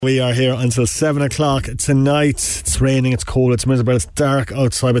We are here until 7 o'clock tonight. It's raining, it's cold, it's miserable, it's dark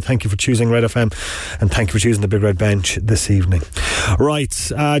outside, but thank you for choosing Red FM and thank you for choosing the Big Red Bench this evening. Right, just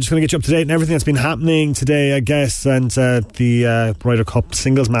going to get you up to date on everything that's been happening today, I guess, and the Ryder Cup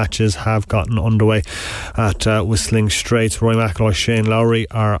singles matches have gotten underway at Whistling Straits. Rory McIlroy, Shane Lowry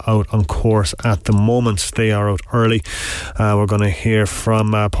are out on course at the moment. They are out early. We're going to hear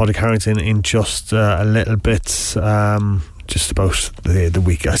from Paddy Carrington in just a little bit. Just about the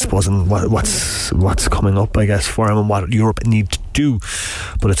week, I suppose, and what's coming up, I guess, for him and what Europe need to do.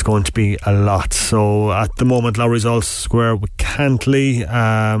 But it's going to be a lot. So at the moment, Lowry's all square with Cantley.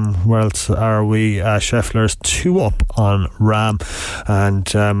 Where else are we? Scheffler's 2 up on Ram, and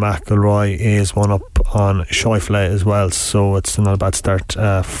McIlroy is 1 up on Schauffele as well. So it's not a bad start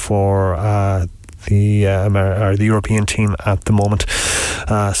for the European team at the moment.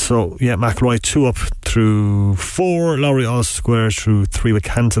 So yeah, McIlroy 2 up through 4, Lowry all square through 3 with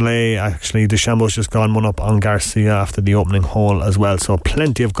Cantley. Actually, DeChambeau's just gone 1 up on Garcia after the opening hole as well. So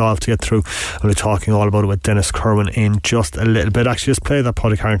plenty of golf to get through. I'll be talking all about it with Denis Kirwan in just a little bit. Actually, just play that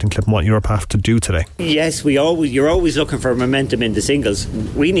Paddy Carrington clip and what Europe have to do today. Yes, you're always looking for momentum in the singles.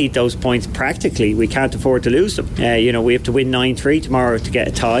 We need those points practically. We can't afford to lose them. We have to win 9-3 tomorrow to get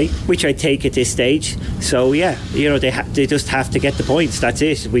a tie, which I take at this stage. So yeah, they just have to get the points. That's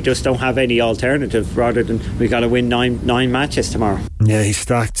it. We just don't have any alternative rather than we got to win nine matches tomorrow. Yeah, he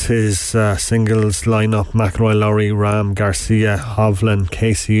stacked his singles lineup: McIlroy, Lowry, Ram, Garcia, Hovland,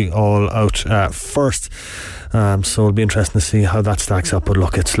 Casey all out first. So it'll be interesting to see how that stacks up. But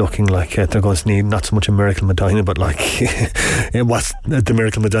look, it's looking like they're going to need not so much a miracle Medina, but like what's the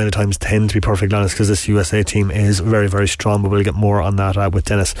miracle Medina times 10, to be perfectly honest, because this USA team is very, very strong. But we'll get more on that with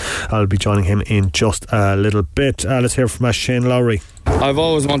Dennis. I'll be joining him in just a little bit. Let's hear from Shane Lowry. I've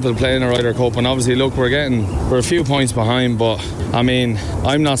always wanted to play in a Ryder Cup, and obviously look, we're a few points behind, but I mean,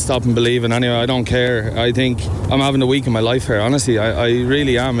 I'm not stopping believing anyway. I don't care. I think I'm having the week of my life here, honestly. I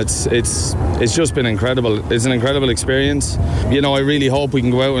really am. It's just been incredible. It's an incredible experience. I really hope we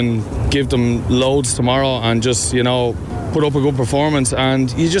can go out and give them loads tomorrow and just put up a good performance.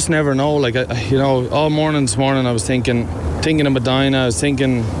 And you just never know. Like all morning this morning I was thinking of Medina. I was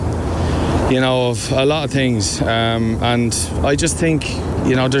thinking of a lot of things, and I just think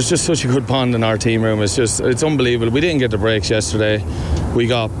there's just such a good bond in our team room. It's unbelievable. We didn't get the breaks yesterday. We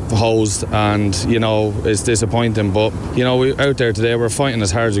got hosed, and it's disappointing, but we out there today, we're fighting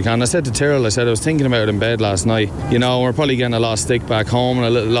as hard as we can. I said to Tyrrell, I was thinking about it in bed last night. We're probably getting a lot of stick back home and a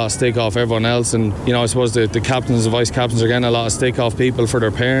lot of stick off everyone else, and I suppose the captains, the vice captains are getting a lot of stick off people for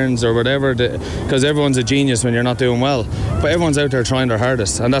their parents or whatever, because everyone's a genius when you're not doing well, but everyone's out there trying their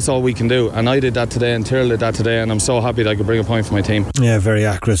hardest, and that's all we can do. And I did that today, and Tyrrell did that today, and I'm so happy that I could bring a point for my team. Yeah, very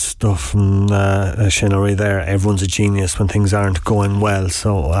accurate stuff from Shane Lowry there. Everyone's a genius when things aren't going well.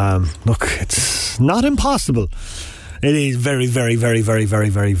 So look, it's not impossible. It is very, very, very, very, very,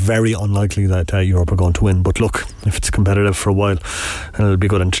 very, very unlikely that Europe are going to win. But look, if it's competitive for a while, it'll be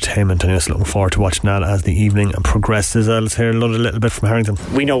good entertainment, and I'm just looking forward to watching that as the evening progresses. Let's hear a little bit from Harrington.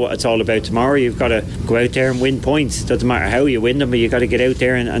 We know what it's all about tomorrow. You've got to go out there and win points. Doesn't matter how you win them, but you've got to get out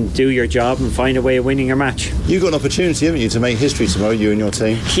there and do your job and find a way of winning your match. You've got an opportunity, haven't you, to make history tomorrow, you and your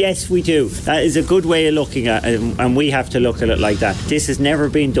team? Yes, we do. That is a good way of looking at it, and we have to look at it like that. This has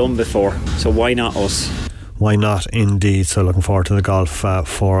never been done before, so why not us? Why not, indeed. So looking forward to the golf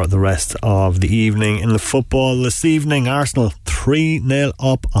for the rest of the evening. In the football this evening, Arsenal 3-0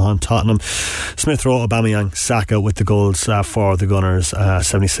 up on Tottenham. Smith Rowe, Aubameyang, Saka with the goals for the Gunners.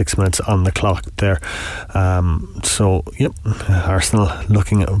 76 minutes on the clock there. Arsenal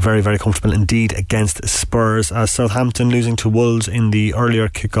looking very, very comfortable indeed against Spurs. Southampton losing to Wolves in the earlier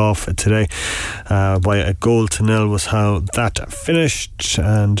kick-off today by a 0-0 was how that finished,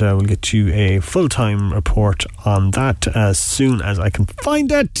 and we'll get you a full-time report on that as soon as I can find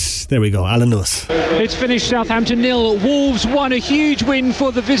it. There we go, Alan Lewis. It's finished Southampton 0, Wolves 1. A huge win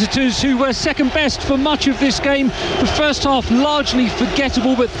for the visitors, who were second best for much of this game. The first half largely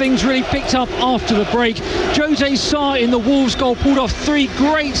forgettable, but things really picked up after the break. Jose Sarr in the Wolves goal pulled off 3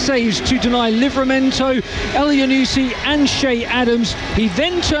 great saves to deny Livramento, Elyounoussi and Shea Adams. He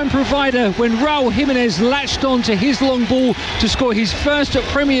then turned provider when Raul Jimenez latched on to his long ball to score his first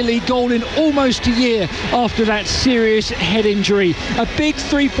Premier League goal in almost a year after that serious head injury. A big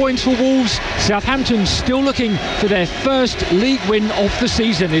 3 points for Wolves. Southampton still looking for their first league win of the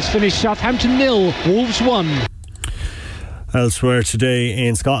season. It's finished Southampton 0, Wolves 1. Elsewhere today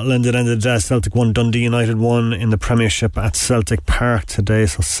in Scotland, it ended Celtic 1, Dundee United 1 in the Premiership at Celtic Park today.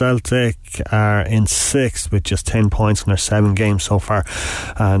 So Celtic are in 6th with just 10 points in their 7 games so far,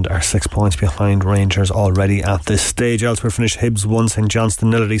 and are 6 points behind Rangers already at this stage. Elsewhere finished Hibs 1, St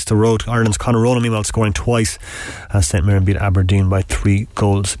Johnstone 0 at Easter Road. Ireland's Conor Ronan meanwhile scoring twice as St Mirren beat Aberdeen by 3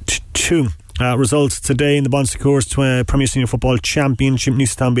 goals to 2. Results today in the Bon Secours Premier Senior Football Championship.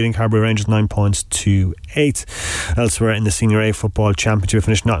 Newstown beating Carbery Rangers 9 points to 8. Elsewhere in the Senior A Football Championship,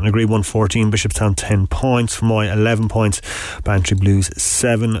 finished Nottingham Agree 114, Bishopstown 10 points, Fermoy 11 points, Bantry Blues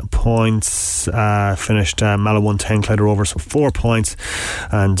 7 points, finished Mallow 110, Clyde Rovers 4 points,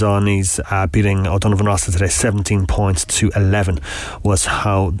 and Donny's beating O'Donovan Rossa today 17 points to 11 was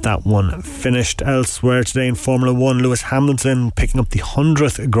how that one finished. Elsewhere today in Formula 1, Lewis Hamilton picking up the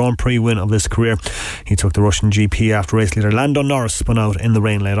 100th Grand Prix win of his career. He took the Russian GP after race leader Lando Norris spun out in the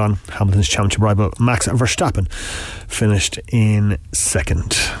rain late on. Hamilton's championship rival Max Verstappen finished in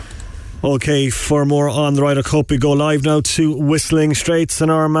 2nd. Okay, for more on the Ryder Cup, we go live now to Whistling Straits and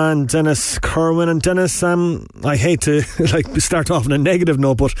our man Denis Kirwan. And Denis, I hate to start off on a negative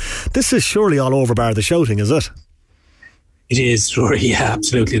note, but this is surely all over bar the shouting, is it? It is, Rory. Yeah,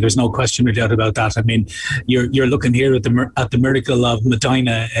 absolutely. There's no question or doubt about that. I mean, you're looking here at the miracle of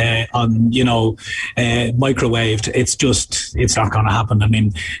Medina on microwaved. It's not going to happen. I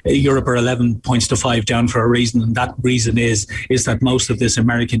mean, Europe are 11 points to 5 down for a reason, and that reason is that most of this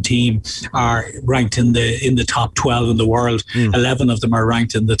American team are ranked in the top 12 in the world. 11 of them are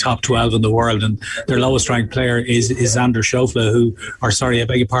ranked in the top 12 in the world, and their lowest ranked player is Xander Schauffele,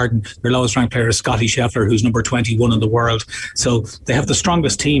 their lowest ranked player is Scotty Scheffler, who's number 21 in the world. So they have the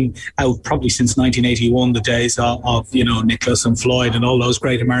strongest team out probably since 1981, the days of Nicholas and Floyd and all those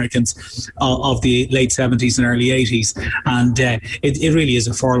great Americans of the late 70s and early 80s. And it really is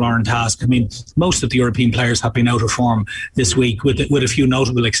a forlorn task. I mean, most of the European players have been out of form this week, with a few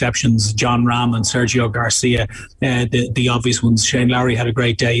notable exceptions. John Ram and Sergio Garcia, the obvious ones. Shane Lowry had a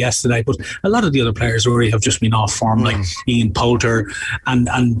great day yesterday, but a lot of the other players already have just been off form, like Ian Poulter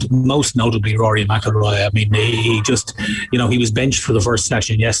and most notably Rory McIlroy. I mean, he just... he was benched for the first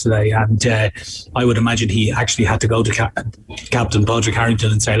session yesterday, and I would imagine he actually had to go to Captain Padraig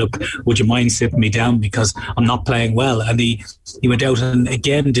Harrington and say, look, would you mind sitting me down because I'm not playing well? And he went out and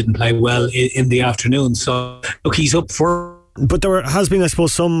again didn't play well in the afternoon. So look, he's up for... But there has been, I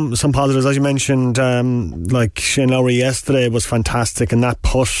suppose, some positives, as you mentioned, like Shane Lowry yesterday was fantastic, and that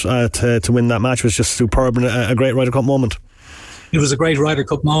push to win that match was just superb and a great Ryder Cup moment. It was a great Ryder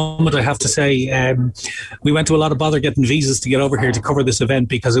Cup moment, I have to say. We went to a lot of bother getting visas to get over here to cover this event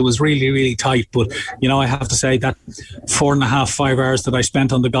because it was really, really tight. But, I have to say that 4.5-5 hours that I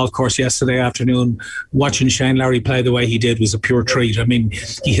spent on the golf course yesterday afternoon watching Shane Lowry play the way he did was a pure treat. I mean,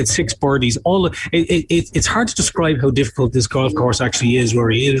 he hit 6 birdies. It's hard to describe how difficult this golf course actually is,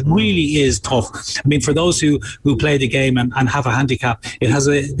 Rory. It really is tough. I mean, for those who play the game and have a handicap,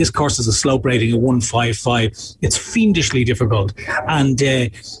 this course has a slope rating of 155. It's fiendishly difficult. And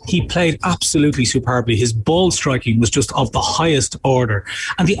he played absolutely superbly. His ball striking was just of the highest order,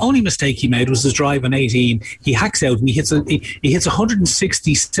 and the only mistake he made was his drive on 18. He hacks out and he hits a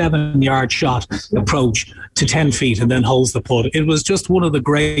 167-yard shot approach to 10 feet and then holds the putt. It was just one of the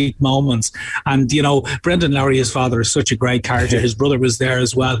great moments. And Brendan Lowry, his father, is such a great character. His brother was there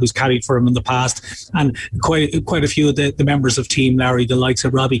as well, who's caddied for him in the past, and quite a few of the members of Team Lowry, the likes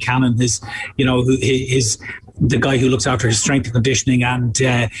of Robbie Cannon, the guy who looks after his strength and conditioning, and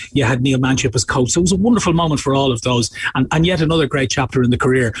you had Neil Manship as coach. So it was a wonderful moment for all of those, and yet another great chapter in the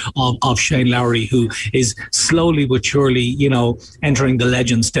career of Shane Lowry, who is slowly but surely entering the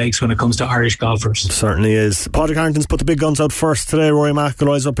legend stakes when it comes to Irish golfers. Certainly is. Padraig Harrington's put the big guns out first today. Rory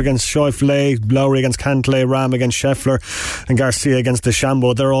McIlroy's up against Schauffele, Lowry against Cantlay, Ram against Scheffler, and Garcia against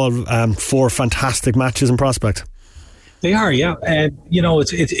DeChambeau. They're all 4 fantastic matches in prospect. They are, yeah.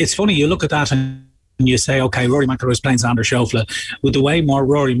 It's funny, you look at that and you say, okay, Rory McIlroy is playing Xander Schauffele. With the way more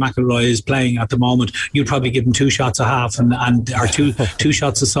Rory McIlroy is playing at the moment, you'd probably give him 2 shots a half or two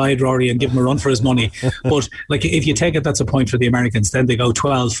shots aside, Rory, and give him a run for his money. But if you take it, that's a point for the Americans. Then they go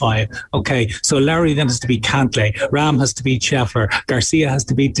 12-5. Okay, so Lowry then has to beat Cantlay, Ram has to beat Scheffler, Garcia has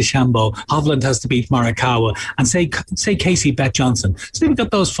to beat DeChambeau, Hovland has to beat Morikawa, and say Casey Bet Johnson. So they've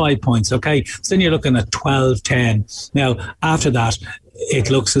got those 5 points. Okay, so then you're looking at 12-10. Now after that, it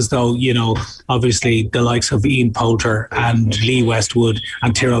looks as though, obviously the likes of Ian Poulter and Lee Westwood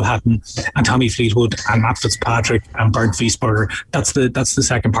and Tyrrell Hatton and Tommy Fleetwood and Matt Fitzpatrick and Bernd Wiesberger, that's the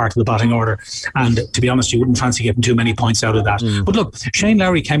second part of the batting order. And to be honest, you wouldn't fancy getting too many points out of that. But look, Shane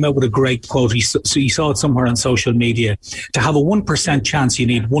Lowry came out with a great quote. He saw it somewhere on social media. To have a 1% chance, you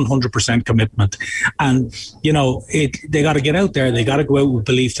need 100% commitment. And, they got to get out there. They got to go out with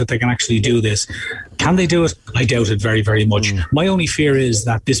belief that they can actually do this. Can they do it? I doubt it very, very much. My only fear is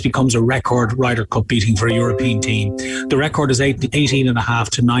that this becomes a record Ryder Cup beating for a European team. The record is 18.5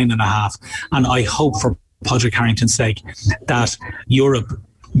 to 9.5. And I hope for Padraig Harrington's sake that Europe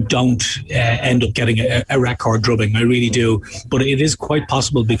don't end up getting a record drubbing. I really do. But it is quite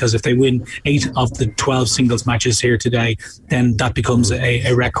possible, because if they win 8 of the 12 singles matches here today, then that becomes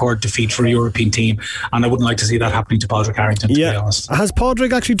a record defeat for a European team. And I wouldn't like to see that happening to Padraig Harrington, to be honest. Has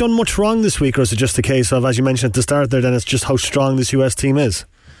Padraig actually done much wrong this week, or is it just a case of, as you mentioned at the start there, then it's just how strong this US team is?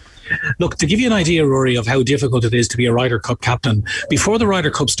 Look, to give you an idea, Rory, of how difficult it is to be a Ryder Cup captain, before the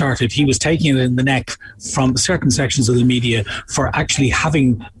Ryder Cup started, he was taking it in the neck from certain sections of the media for actually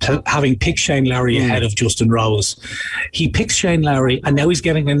having picked Shane Lowry ahead of Justin Rose. He picked Shane Lowry, and now he's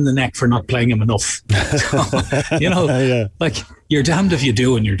getting in the neck for not playing him enough. So, like, you're damned if you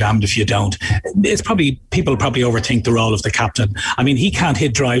do and you're damned if you don't. It's people probably overthink the role of the captain. I mean, he can't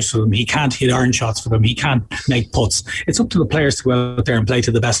hit drives for them. He can't hit iron shots for them. He can't make putts. It's up to the players to go out there and play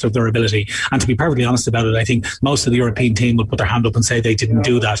to the best of their ability. And to be perfectly honest about it, I think most of the European team will put their hand up and say they didn't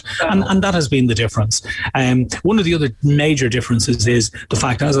do that. And that has been the difference. One of the other major differences is the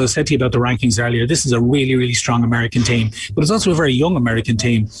fact, as I said to you about the rankings earlier, this is a really, really strong American team, but it's also a very young American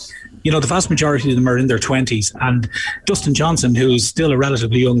team. The vast majority of them are in their 20s, and Dustin Johnson, who's still a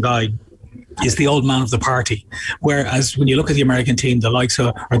relatively young guy, is the old man of the party. Whereas when you look at the American team, the likes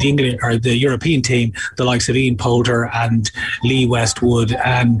of, or the European team, the likes of Ian Poulter and Lee Westwood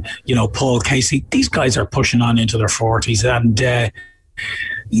and, Paul Casey, these guys are pushing on into their 40s. And,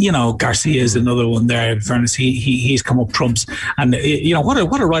 Garcia is another one there. In fairness, he's come up trumps. And,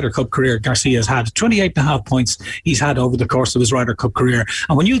 what a Ryder Cup career Garcia's had. 28.5 points he's had over the course of his Ryder Cup career.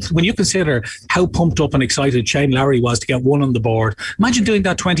 And when you consider how pumped up and excited Shane Lowry was to get one on the board, imagine doing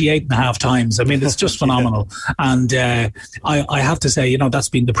that 28.5 times. I mean, it's just phenomenal. And I have to say, that's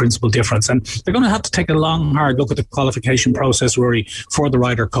been the principal difference. And they're going to have to take a long, hard look at the qualification process, Rory, for the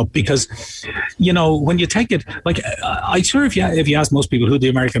Ryder Cup, because, when you take it, like, I'm sure if you ask most people who the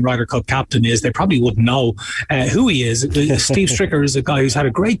American Ryder Cup captain is, they probably wouldn't know who he is. Steve Stricker is a guy who's had a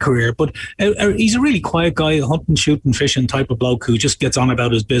great career, but he's a really quiet guy, hunting, shooting, fishing type of bloke who just gets on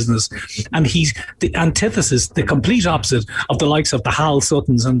about his business. And he's the antithesis, the complete opposite of the likes of the Hal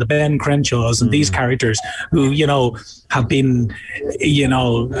Suttons and the Ben Crenshaws and these characters who, have been,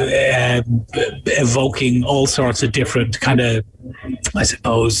 evoking all sorts of different kind of, I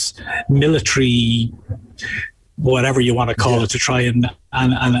suppose, military, whatever you want to call it, to try and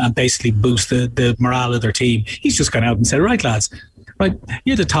basically boost the morale of their team. He's just gone out and said, right, lads, right,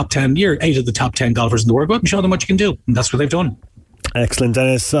 you're 8 of the top 10 golfers in the world. Go out and show them what you can do. And that's what they've done. Excellent,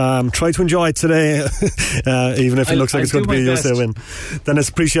 Dennis. Try to enjoy it today, even if it looks like it's going to be a USA win. Dennis,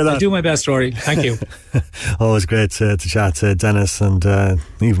 appreciate that. I'll do my best, Rory. Thank you. Always great to chat to Dennis, and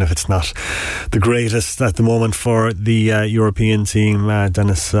even if it's not the greatest at the moment for the European team,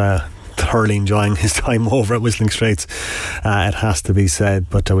 Dennis thoroughly enjoying his time over at Whistling Straits, it has to be said,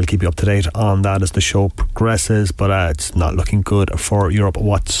 but we'll keep you up to date on that as the show progresses. But it's not looking good for Europe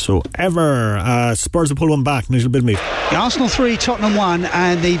whatsoever. Spurs will pull one back. Nigel Bidmead. Arsenal 3, Tottenham 1,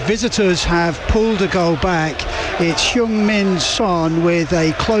 and the visitors have pulled a goal back. It's Heung-min Son with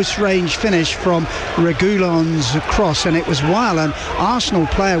a close range finish from Reguilon's cross, and it was while an Arsenal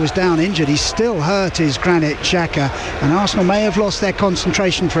player was down injured. He still hurt his Granit Xhaka, and Arsenal may have lost their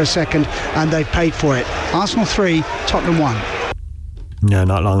concentration for a second, and they've paid for it. Arsenal 3, Tottenham 1. Yeah,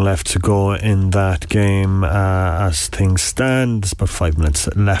 not long left to go in that game as things stand. There's about 5 minutes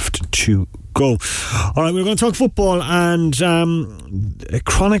left to go. Alright, we're going to talk football, and a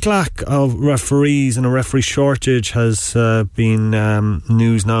chronic lack of referees and a referee shortage has been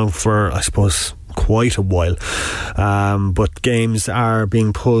news now for, I suppose, quite a while, but games are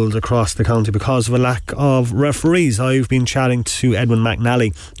being pulled across the county because of a lack of referees. I've been chatting to Edwin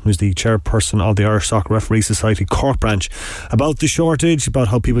McNally, who's the chairperson of the Irish Soccer Referee Society Cork branch, about the shortage, about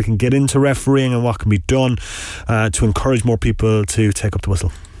how people can get into refereeing and what can be done to encourage more people to take up the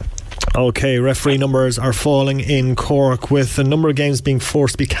whistle. Okay, referee numbers are falling in Cork, with a number of games being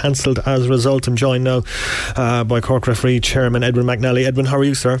forced to be cancelled as a result. I'm joined now by Cork Referee Chairman Edwin McNally. Edwin, how are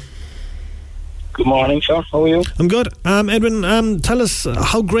you, sir? Good morning, sir. How are you? I'm good. Edwin, tell us,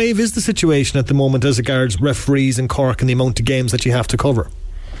 how grave is the situation at the moment as regards referees in Cork and the amount of games that you have to cover?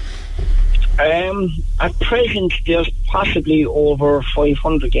 At present, there's possibly over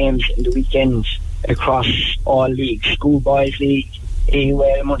 500 games in the weekend across all leagues. Schoolboys League,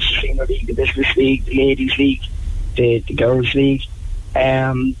 AOL, Munster Senior League, the Business League, the Ladies League, the Girls League.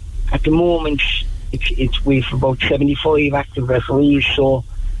 At the moment, we've about 75 active referees, so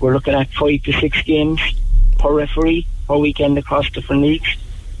we're looking at 5 to 6 games per referee per weekend across different leagues.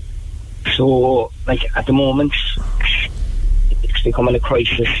 So, at the moment, it's becoming a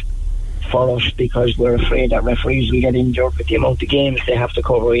crisis for us because we're afraid that referees will get injured with the amount of games they have to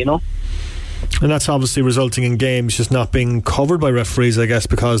cover, And that's obviously resulting in games just not being covered by referees, I guess,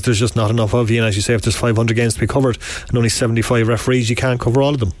 because there's just not enough of you. And as you say, if there's 500 games to be covered and only 75 referees, you can't cover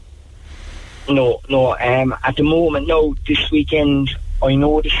all of them. No. At the moment, no. This weekend, I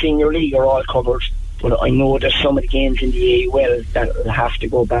know the Senior League are all covered, but I know there's some of the games in the AOL that will have to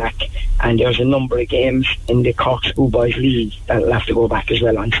go back, and there's a number of games in the Cork Schoolboys League that will have to go back as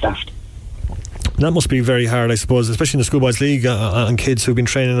well, unstaffed. That must be very hard, I suppose, especially in the Schoolboys League, on kids who've been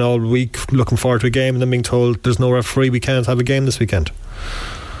training all week, looking forward to a game, and then being told there's no referee, we can't have a game this weekend.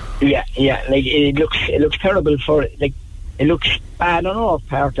 Yeah. It looks terrible it looks bad on our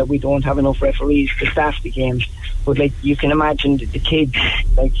part that we don't have enough referees to staff the games. But you can imagine the kids,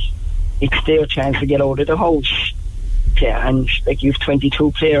 it's their chance to get out of the house. Yeah, and you've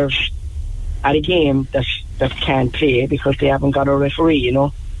 22 players at a game that can't play because they haven't got a referee.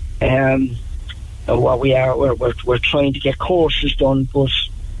 What we're trying to get courses done, but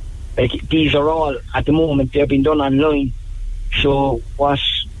these are all at the moment they're being done online. So what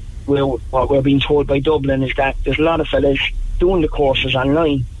we're being told by Dublin is that there's a lot of fellas doing the courses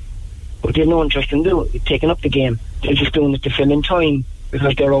online, but they've no interest in taking up the game. They're just doing it to fill in time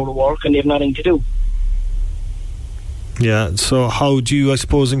because they're out of work and they've nothing to do. Yeah, so how do you, I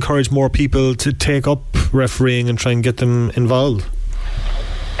suppose, encourage more people to take up refereeing and try and get them involved?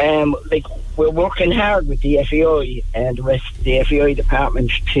 We're working hard with the FAI and the rest of the FAI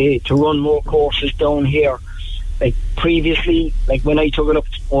departments to run more courses down here. Previously, when I took it up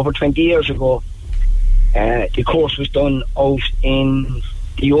over 20 years ago, the course was done out in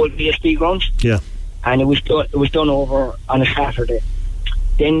the old VSB grounds. Yeah. And it was done over on a Saturday.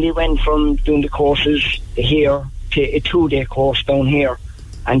 Then they went from doing the courses here to a 2-day course down here.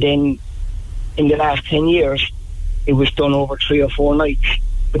 And then in the last 10 years, it was done over 3 or 4 nights.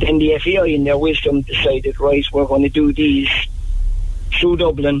 But then the FAI, in their wisdom, decided, right, we're going to do these through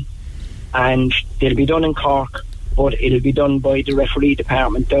Dublin, and they'll be done in Cork, but it'll be done by the referee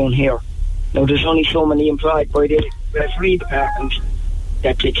department down here. Now, there's only so many employed by the referee department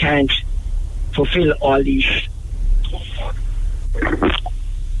that they can't fulfill all these.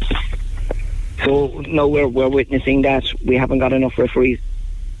 So now we're witnessing that we haven't got enough referees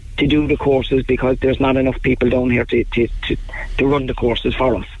to do the courses because there's not enough people down here to run the courses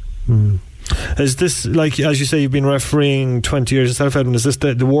for us. Is this, as you say, you've been refereing 20 years yourself, Edwin, is this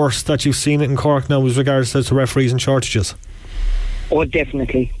the worst that you've seen it in Cork now with regards to referees and shortages? Oh,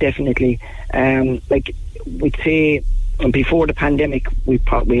 definitely. We'd say before the pandemic we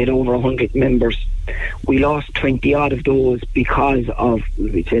had over 100 members. We lost 20 odd of those because of,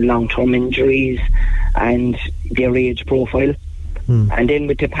 we'd say, long-term injuries and their age profile. And then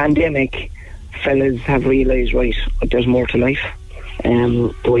with the pandemic, fellas have realised, right, there's more to life.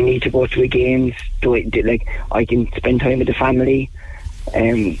 Do I need to go to a games? I can spend time with the family.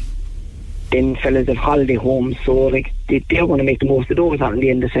 Then fellas have holiday homes, so they're going to make the most of those at the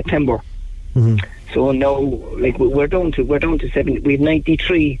end of September. So now, we're down to 7. We have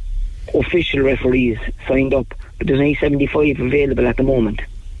 93 official referees signed up, but there's only 75 available at the moment.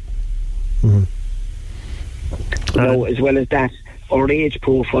 Now, as well as that, our age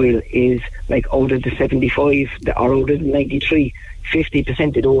profile is out of the 75 that are out of the 93,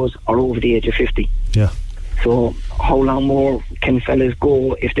 50% of those are over the age of 50. Yeah. So how long more can fellas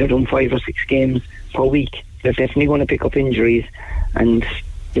go if they're doing 5 or 6 games per week? They're definitely going to pick up injuries, and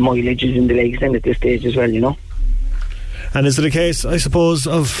the mileage is in the legs then at this stage as well, And is it a case, I suppose,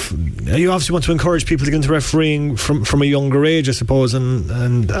 of you obviously want to encourage people to get into refereeing from a younger age, I suppose,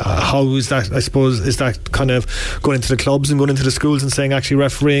 and how is that, I suppose, is that kind of going into the clubs and going into the schools and saying actually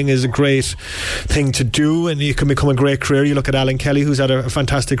refereeing is a great thing to do and you can become a great career? You look at Alan Kelly, who's had a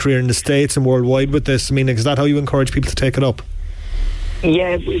fantastic career in the States and worldwide with this. I mean, is that how you encourage people to take it up?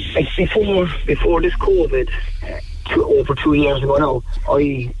 Yeah, before this COVID, over 2 years ago now,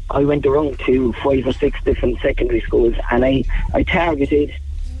 I went around to 5 or 6 different secondary schools, and I targeted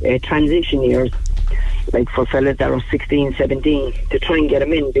transition years like for fellas that are 16, 17, to try and get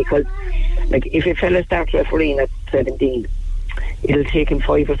them in, because like if a fella starts refereeing at 17, it'll take him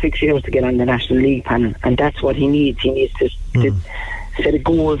 5 or 6 years to get on the National League panel, and that's what he needs. He needs to set a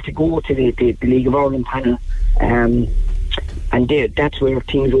goal to go to the League of Ireland panel, and that's where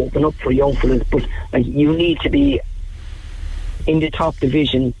things open up for young fellas. But like, you need to be in the top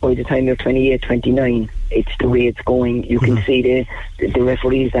division by the time you're 28, 29. It's the way it's going. You can see the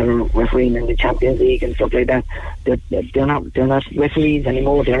referees that are refereing in the Champions League and stuff like that. They're not referees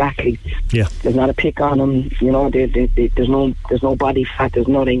anymore. They're athletes. Yeah. There's not a pick on them. You know, there's no body fat. There's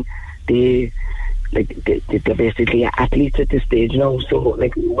nothing. They're basically athletes at this stage. You know, so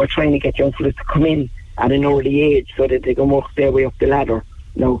like, we're trying to get young fellas to come in at an early age so that they can work their way up the ladder.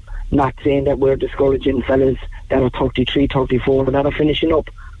 No, not saying that we're discouraging fellas that are 33, 34 that are finishing up,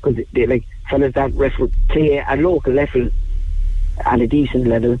 because they like fellas that play at local level at a decent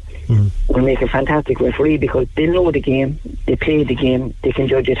level will make a fantastic referee, because they know the game, they play the game, they can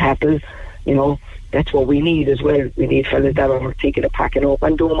judge it happily. You know, that's what we need as well. We need fellas that are thinking of packing up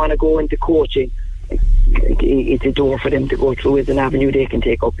and don't want to go into coaching. It's a door for them to go through. It's an avenue they can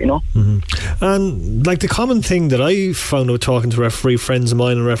take up, you know. And like, the common thing that I found out talking to referee friends of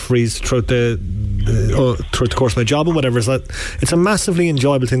mine and referees throughout the course of my job and whatever, is that it's a massively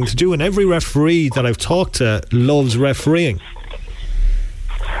enjoyable thing to do, and every referee that I've talked to loves refereeing.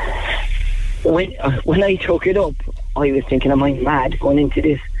 When I took it up, I was thinking, am I mad going into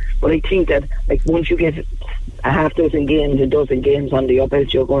this? But I think that like, once you get a half dozen games, a dozen games under your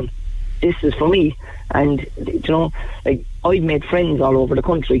belt, you're going, this is for me. And you know, like, I've made friends all over the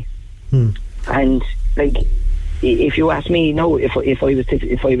country, and like, if you ask me now, if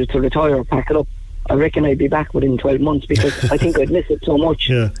I was to retire or pack it up, I reckon I'd be back within 12 months, because I think I'd miss it so much.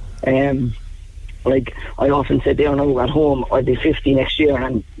 Like, I often said there now at home, I'd be 50 next year,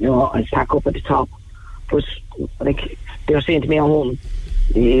 and you know, I'd pack up at the top. But like, they're saying to me at home,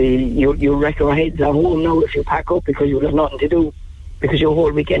 you wreck your heads at home now if you pack up, because you'll have nothing to do, because your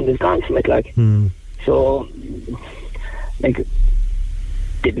whole weekend is gone from it, like. So like,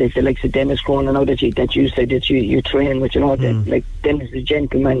 the likes of Denis Kirwan, now that you said that you train with, you know, like, Denis is a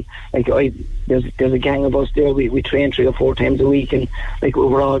gentleman. Like, there's a gang of us there, we train 3 or 4 times a week, and like,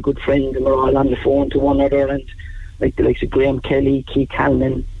 we're all good friends, and we're all on the phone to one another, and like the likes of Graham Kelly, Keith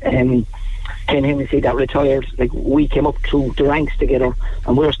Callan, Ken Hennessy that retired, like, we came up through the ranks together,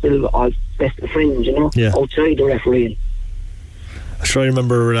 and we're still all best of friends, you know, outside the refereeing. I sure I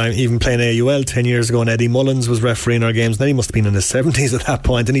remember even playing AUL 10 years ago, and Eddie Mullins was refereeing our games. Then he must have been in his 70s at that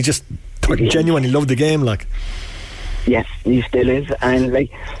point, and he just genuinely loved the game, like. Yes, he still is. And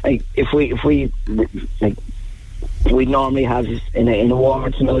like if we like, we normally have in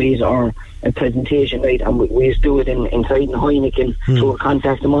awards night or a presentation night, and we used to do it inside in Heineken through a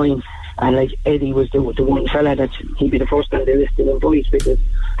contact of mine. And like, Eddie was the one fella that he'd be the first on the list to invite, because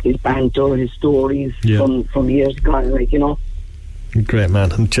his banter, his stories from years gone, like, you know. Great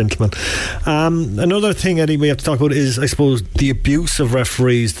man and gentleman. Another thing, Eddie, we have to talk about is, I suppose, the abuse of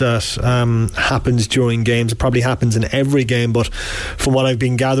referees that happens during games. It probably happens in every game, but from what I've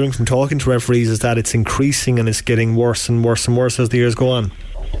been gathering from talking to referees, is that it's increasing and it's getting worse and worse and worse as the years go on.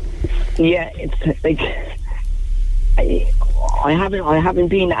 Yeah, it's like, I haven't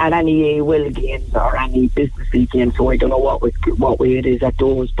been at any AOL games or any business league games, so I don't know what way it is at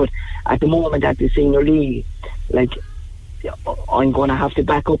those. But at the moment, at the senior league, like, I'm going to have to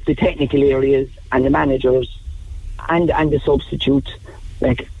back up the technical areas and the managers and the substitutes.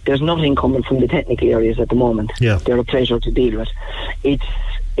 Like, there's nothing coming from the technical areas at the moment. They're a pleasure to deal with.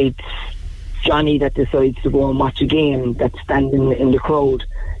 It's Johnny that decides to go and watch a game, that's standing in the crowd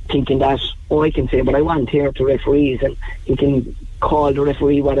thinking that, I can say what I want here to referees, and he can call the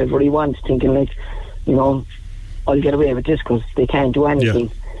referee whatever he wants, thinking like, you know, I'll get away with this because they can't do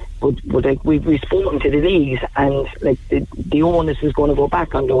anything. But like, we've spoken to the leagues, and like, the onus is going to go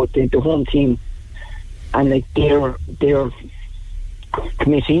back on the home team, and like, their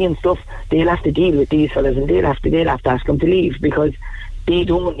committee and stuff. They'll have to deal with these fellas, and they'll have to ask them to leave, because they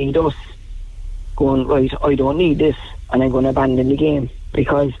don't need us going, right, I don't need this, and I'm going to abandon the game,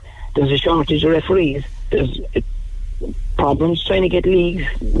 because there's a shortage of referees. There's problems trying to get league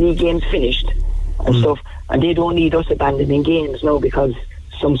games finished and stuff, and they don't need us abandoning games now because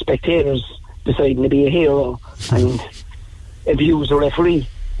some spectators deciding to be a hero and abuse a referee.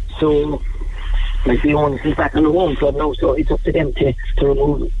 So like, the onus is back on the home club now, so it's up to them to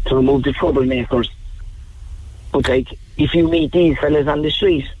remove the troublemakers. But like, if you meet these fellas on the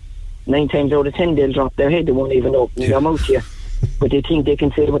street, 9 times out of 10 they'll drop their head, they won't even open their mouth to you. But they think they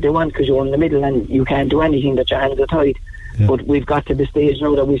can say what they want because you're in the middle and you can't do anything, that your hands are tied. Yeah. But we've got to the stage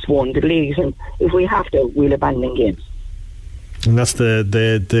now that we've sworn to the leagues, and if we have to, we'll abandon games. And that's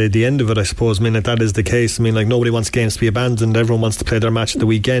the end of it, I suppose. I mean, if that is the case, I mean, like, nobody wants games to be abandoned. Everyone wants to play their match at the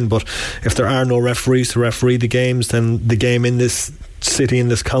weekend. But if there are no referees to referee the games, then the game in this city, in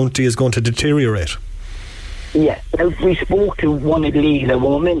this county, is going to deteriorate. Yeah, now, we spoke to one of the leagues, I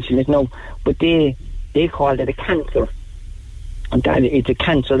won't mention it now, but they called it a cancer. And that it's a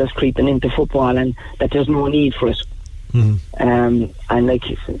cancer that's creeping into football, and that there's no need for it. And like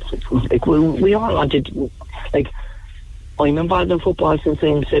we all wanted, like, I'm involved in football since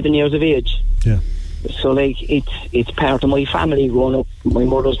I'm 7 years of age. Yeah. So like it's part of my family growing up. My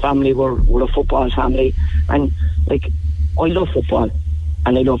mother's family were a football family, and like I love football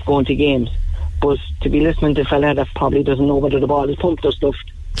and I love going to games. But to be listening to a fella that probably doesn't know whether the ball is pumped or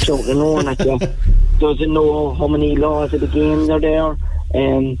stuffed, shouting on at you, doesn't know how many laws of the game are there,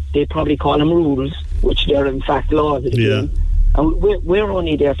 they probably call them rules, which they're in fact laws of the game. And we're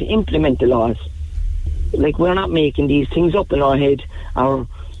only there to implement the laws. Like, we're not making these things up in our head, or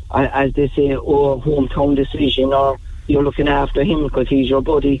as they say, hometown decision, or you're looking after him because he's your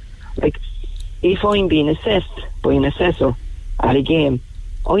buddy. Like, if I'm being assessed by an assessor at a game,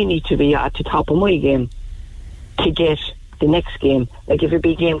 I need to be at the top of my game to get the next game. Like, if a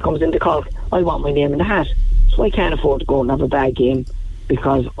big game comes into Cork, I want my name in the hat. So I can't afford to go and have a bad game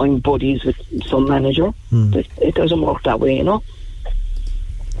because I'm buddies with some manager. It doesn't work that way, you know.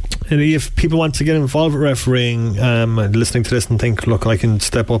 And if people want to get involved with refereeing, listening to this and think, look, I can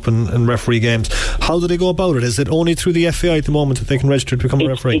step up and referee games, how do they go about it? Is it only through the FAI at the moment that they can register to become a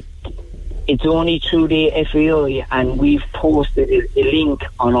referee? It's only through the FAI, and we've posted a link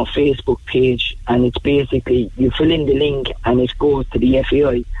on our Facebook page, and it's basically, you fill in the link and it goes to the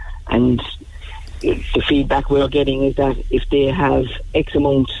FAI, and the feedback we're getting is that if they have X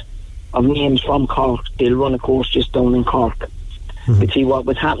amount of names from Cork, they'll run a course just down in Cork. But see, what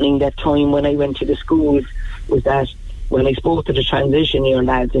was happening that time when I went to the schools was that when I spoke to the transition year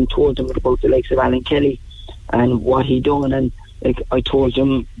lads and told them about the likes of Alan Kelly and what he done, and like I told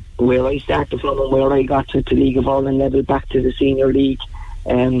them where I started from and where I got to League of Ireland level back to the senior league,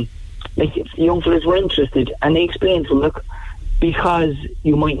 like the young fellas were interested, and they explained to them, look, because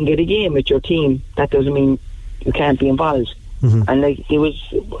you mightn't get a game with your team, that doesn't mean you can't be involved. And like there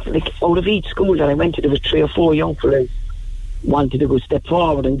was, like, out of each school that I went to, there was 3 or 4 young fellas wanted to go step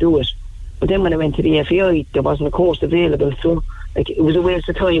forward and do it. But then when I went to the FAI, there wasn't a course available, so like it was a waste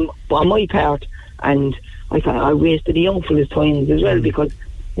of time on my part, and I wasted the young fellas' time as well, because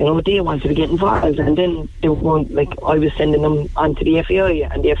you know they wanted to get involved, and then they were going, like, I was sending them on to the FAI,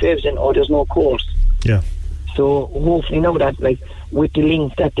 and the FAI was saying, oh, there's no course. So hopefully now that, like, with the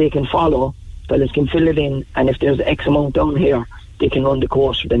link that they can follow, fellas can fill it in, and if there's X amount down here, they can run the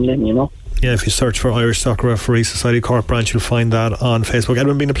course for them then, you know. Yeah, if you search for Irish Soccer Referee Society Cork Branch, you'll find that on Facebook.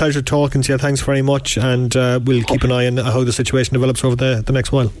 Edwin, been a pleasure talking to you. Thanks very much, and we'll keep an eye on how the situation develops over the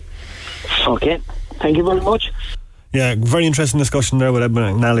next while. Okay, thank you very much. Yeah, very interesting discussion there with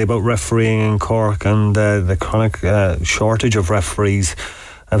Edwin McNally about refereeing in Cork and the chronic shortage of referees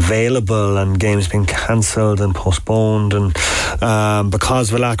available, and games being cancelled and postponed, and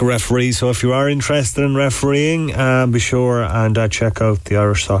because of a lack of referees. So if you are interested in refereeing, be sure and check out the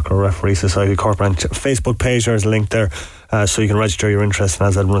Irish Soccer Referee Society Cork Branch Facebook page. There's a link there, so you can register your interest, and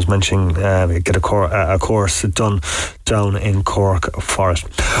as Edwin was mentioning, get a course done down in Cork Forest.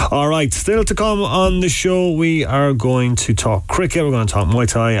 Alright, still to come on the show, we are going to talk cricket, we're going to talk Muay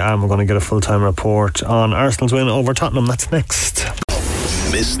Thai, and we're going to get a full-time report on Arsenal's win over Tottenham. That's next.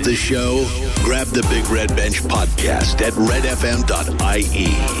 Missed the show? Grab the Big Red Bench podcast at redfm.ie.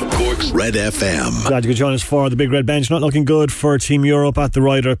 Cork's Red FM. Glad you could join us for the Big Red Bench. Not looking good for Team Europe at the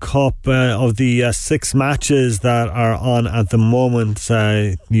Ryder Cup. Of the 6 matches that are on at the moment,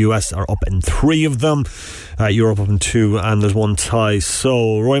 the US are up in 3 of them, Europe up in 2, and there's 1 tie.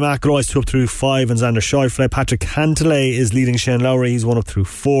 So Rory McIlroy is 2 up through 5, and Xander Schauffele. Patrick Cantlay is leading Shane Lowry, he's 1 up through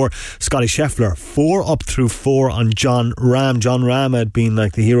 4. Scotty Scheffler 4 up through 4 on John Ram. John Ram had been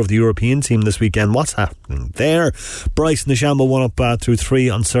like the hero of the European team this weekend. What's happening there? Bryson DeChambeau 1 up through 3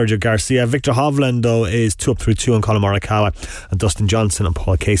 on Sergio Garcia. Victor Hovland, though, is 2 up through 2 on Colin Morikawa, and Dustin Johnson and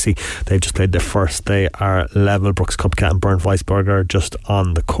Paul Casey, they've just played their first. They are level. Brooks Koepka and Bernd Weisberger just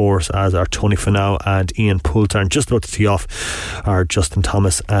on the course, as are Tony Finau and Ian Poulter, and just about to tee off are Justin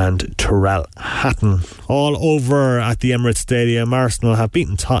Thomas and Tyrrell Hatton. All over at the Emirates Stadium, Arsenal have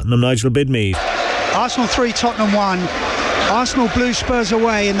beaten Tottenham. Nigel Bidmead. Arsenal 3, Tottenham 1. Arsenal blew Spurs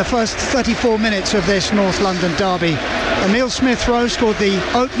away in the first 34 minutes of this North London derby. Emile Smith-Rowe scored the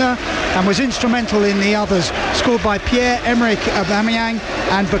opener and was instrumental in the others, scored by Pierre-Emerick Aubameyang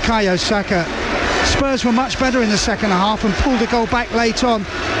and Bukayo Saka. Spurs were much better in the second half and pulled a goal back late on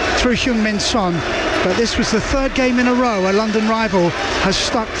through Heung-min Son. But this was the third game in a row a London rival has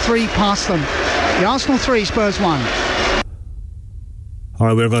stuck 3 past them. The Arsenal 3, Spurs 1.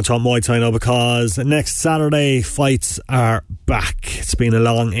 Alright, we're going to talk Muay Thai now because next Saturday fights are back. It's been a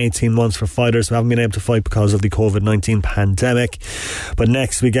long 18 months for fighters who haven't been able to fight because of the COVID-19 pandemic. But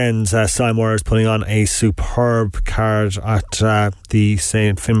next weekend, Siam is putting on a superb card at the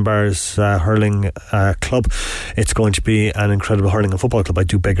St. Finbarr's Hurling Club. It's going to be an incredible hurling and football club, I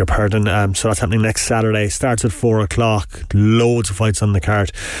do beg your pardon. So that's happening next Saturday. Starts at 4 o'clock. Loads of fights on the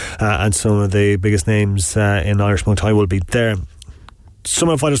card. And some of the biggest names in Irish Muay Thai will be there. Some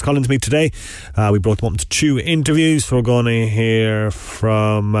of the fighters calling to me today. We brought them up into 2 interviews. So we're going to hear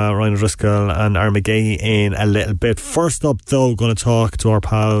from Riain O'Driscoll and Eoin McGahey in a little bit. First up, though, going to talk to our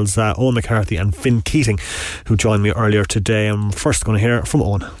pals Eoin McCarthy and Finn Keating, who joined me earlier today. I'm first going to hear from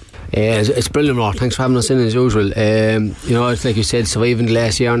Eoin. It's brilliant, Mark. Thanks for having us in as usual. It's like you said, surviving the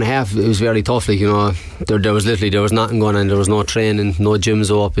last year and a half, it was very tough. Like, there was nothing going on. There was no training, no gyms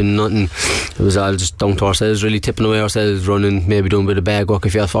open, nothing. It was all just down to ourselves, really tipping away ourselves, running, maybe doing a bit of bag work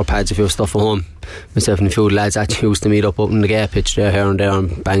if you have 4 pads, if you have stuff at home. Myself and a few lads actually used to meet up in the gay pitch there, here and there,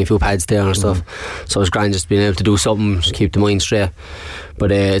 and bang a few pads there and stuff. So it was grand just being able to do something, just keep the mind straight.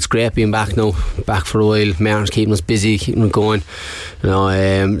 But it's great being back now, back for a while. Martin's keeping us busy, keeping it going.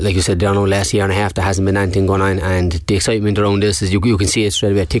 Like you said there, now last year and a half there hasn't been anything going on, and the excitement around this is you can see it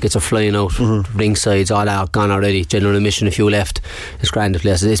straight away. Tickets are flying out, ring sides, all that gone already. General admission, a few left. It's grand, the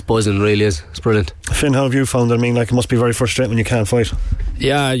place. It's buzzing, really is. It's brilliant. Finn, how have you found it? I mean, like, it must be very frustrating when you can't fight.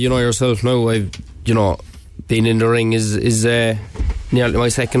 Yeah, you know yourself now. Being in the ring is nearly my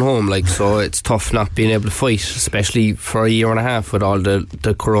second home, like, so it's tough not being able to fight, especially for a year and a half with all the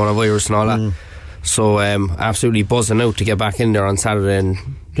coronavirus and all that. So absolutely buzzing out to get back in there on Saturday and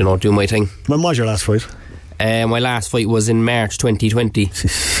do my thing. When was your last fight? My last fight was in March 2020.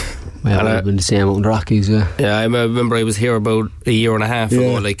 Well, I've been the same out in the Rockies. Yeah, I remember I was here about a year and a half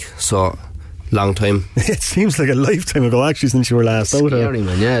ago, like, so long time. It seems like a lifetime ago actually since you were last out. Scary,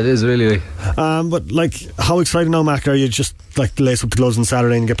 man. Yeah, it is really. But like, how excited now, Mac? Are you just like lace up the gloves on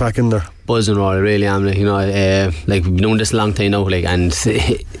Saturday and get back in there? Buzzing, I really am. Like, like, we've been doing this a long time now, like, and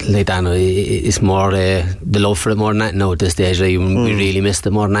like that, it's more the love for it more than that now at this stage. Like, we really missed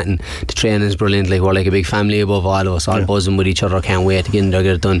it more than that, and the training's brilliant. Like, we're like a big family above all of us, all buzzing with each other. Can't wait to get in there,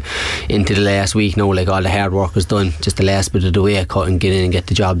 get it done into the last week now. Like, all the hard work is done, just the last bit of the weight cut and get in and get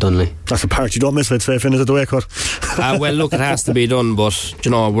the job done. Like, that's the part you don't miss, I'd say, Finn, is the weight cut. Well, look, it has to be done, but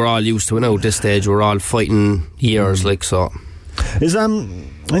we're all used to it now at this stage. We're all fighting years, like, so. Is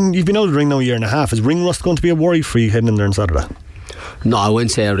and you've been out of the ring now a year and a half. Is ring rust going to be a worry for you heading in there on Saturday? No, I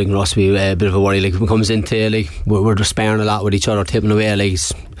wouldn't say ring rust will be a bit of a worry. Like, when it comes into, like, we're just sparring a lot with each other, tipping away. Like,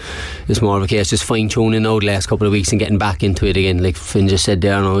 it's more of a case just fine tuning now the last couple of weeks and getting back into it again. Like Finn just said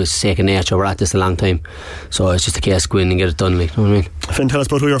there, it's second nature. We're at this a long time, so it's just a case of go in and get it done. Like, you know what I mean? Finn, tell us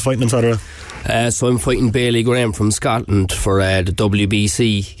about who you're fighting on Saturday. So I'm fighting Bailey Graham from Scotland for the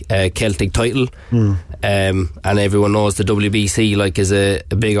WBC Celtic title. And everyone knows the WBC like is a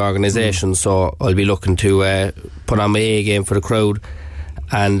big organisation, so I'll be looking to put on my A game for the crowd.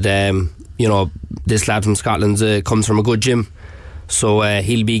 And this lad from Scotland comes from a good gym, so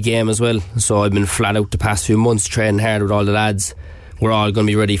he'll be game as well. So I've been flat out the past few months training hard with all the lads. We're all going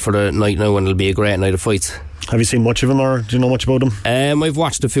to be ready for the night now, and it'll be a great night of fights. Have you seen much of him, or do you know much about him? I've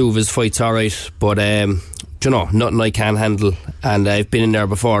watched a few of his fights, alright, but nothing I can't handle, and I've been in there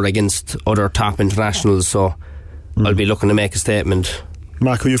before against other top internationals, so I'll be looking to make a statement.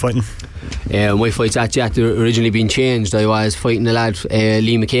 Mark, who are you fighting? My fight's actually originally been changed. I was fighting a lad,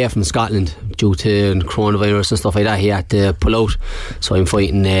 Lee McGahey from Scotland. Due to coronavirus and stuff like that, he had to pull out, so I'm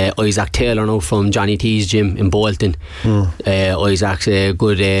fighting Isaac Taylor now from Johnny T's gym in Bolton. Isaac's a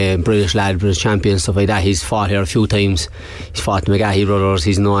good British lad, British champion, stuff like that. He's fought here a few times. He's fought the McGahey brothers.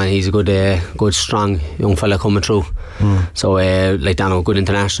 He's a good strong young fella coming through. So good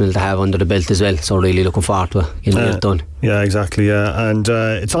international to have under the belt as well, so really looking forward to getting it done. Yeah, exactly, yeah. And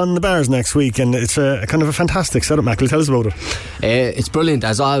it's on the bars next week, and it's a kind of a fantastic setup. Mac, tell us about it. It's brilliant,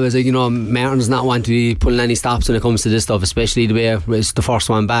 as always. Martin's not want to be pulling any stops when it comes to this stuff, especially the way it's the first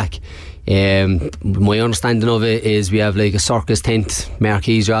one back. My understanding of it is we have like a circus tent,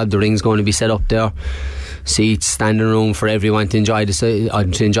 marquee job. The ring's going to be set up there, seats, standing room for everyone to enjoy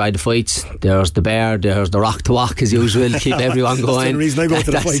the fights. There's the bar, there's the rock to walk as usual to keep everyone going. That's the reason I go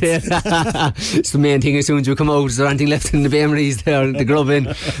to the fights. It's the main thing. As soon as you come out, is there anything left in the memories there, the grubbing?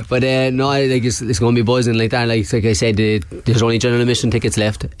 But it's going to be buzzing like that. Like I said, there's only general admission tickets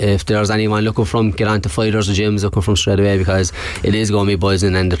left. If there's anyone looking from, get on to fighters or gyms, looking from straight away, because it is going to be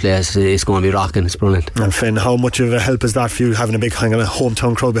buzzing, and the place place going to be rocking. It's brilliant. And Finn, how much of a help is that for you, having a big kind of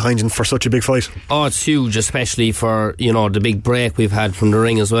hometown crowd behind you for such a big fight? Oh, it's huge, especially for, you know, the big break we've had from the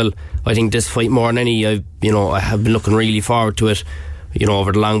ring as well. I think this fight more than any, I have been looking really forward to it, you know,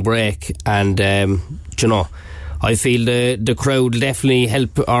 over the long break. And you know, I feel the crowd will definitely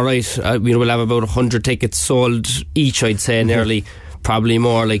help. Alright, we'll have about 100 tickets sold each, I'd say, nearly. Probably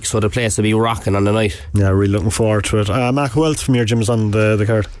more, like, so the place will be rocking on the night. Yeah, really looking forward to it. Mac, who else from your gym is on the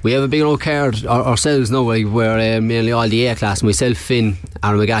card? We have a big old card ourselves now. We're mainly all the A class. Myself, Finn,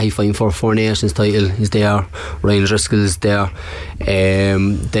 Aaron McGahey fighting for Four Nations title is there. Riain Driscoll's there.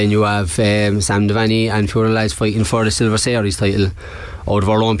 Then you have Sam Devaney and few other lads fighting for the Silver Series title. Out of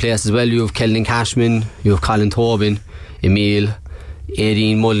our own place as well, you have Keldon Cashman, you have Colin Tobin, Emile,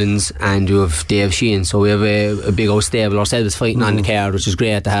 Aideen Mullins, and you have Dave Sheehan. So we have a big old stable ourselves fighting on the card, which is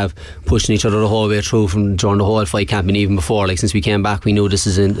great to have, pushing each other the whole way through from during the whole fight camp. And even before, like, since we came back, we knew this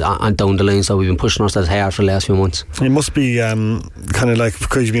is on down the line, so we've been pushing ourselves hard for the last few months. It must be kind of like,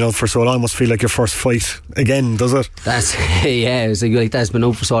 because you've been out for so long, must feel like your first fight again, does it? That's yeah, it's like that's been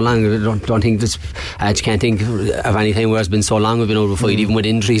out for so long. I don't think this, I just can't think of any time where it's been so long we've been out of a fight, even with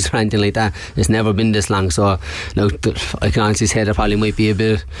injuries or anything like that. It's never been this long. So now I can honestly say there probably might be a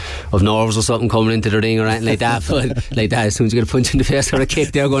bit of nerves or something coming into the ring or anything like that, but like that, as soon as you get a punch in the face or a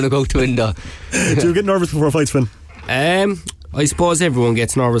kick, they're going to go out the window. Do you get nervous before fights, Finn? I suppose everyone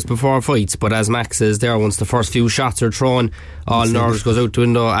gets nervous before fights, but as Max says there, once the first few shots are thrown, all nerves goes out the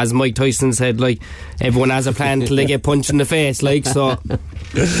window. As Mike Tyson said, like, everyone has a plan till they get punched in the face, like, so.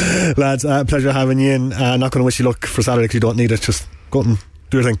 Lads, pleasure having you in. Not going to wish you luck for Saturday because you don't need it. Just go out and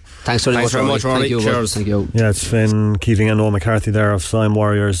do your thing. Thanks very much, Rory. Cheers. Thank you. Yeah, it's Finn Keating and Eoin McCarthy there of Siam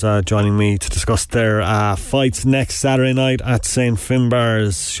Warriors joining me to discuss their fights next Saturday night at St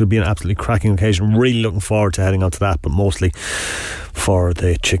Finbarr's. Should be an absolutely cracking occasion. Really looking forward to heading out to that, but mostly for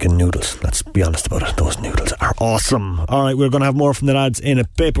the chicken noodles. Let's be honest about it, those noodles are awesome. Alright, we're going to have more from the lads in a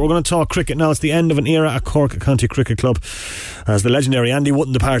bit, but we're going to talk cricket now. It's the end of an era at Cork County Cricket Club as the legendary Andy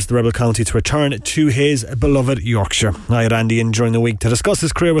Wootton departs the Rebel County to return to his beloved Yorkshire. I had Andy in during the week to discuss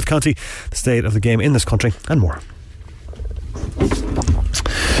his career with County, the state of the game in this country and more.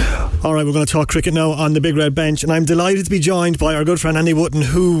 Alright, we're going to talk cricket now on the Big Red Bench, and I'm delighted to be joined by our good friend Andy Wootton,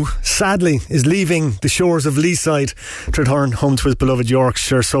 who sadly is leaving the shores of Leaside to return home to his beloved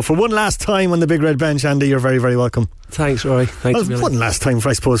Yorkshire. So for one last time on the Big Red Bench, Andy, you're very, very welcome. Thanks, Rory. Thanks. Well, one last time,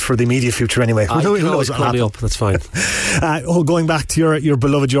 I suppose, for the immediate future anyway. Who knows call me up, that's fine. Going back to your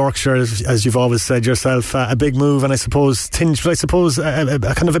beloved Yorkshire, as you've always said yourself, a big move, and I suppose tinged,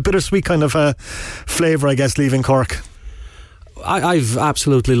 a kind of a bittersweet kind of flavour, I guess, leaving Cork. I've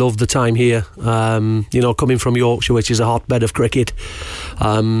absolutely loved the time here. Coming from Yorkshire, which is a hotbed of cricket.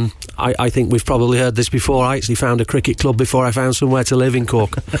 I think we've probably heard this before. I actually found a cricket club before I found somewhere to live in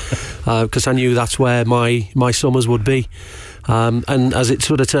Cork, because I knew that's where my summers would be. And as it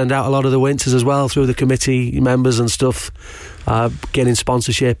sort of turned out, a lot of the winters as well, through the committee members and stuff, getting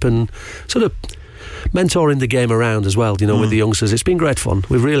sponsorship and sort of mentoring the game around as well, with the youngsters. It's been great fun.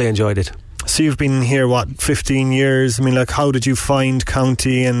 We've really enjoyed it. So you've been here, 15 years? I mean, like, how did you find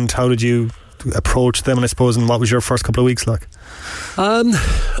County and how did you approach them, and I suppose, and what was your first couple of weeks like?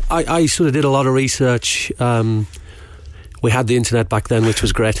 I sort of did a lot of research. We had the internet back then, which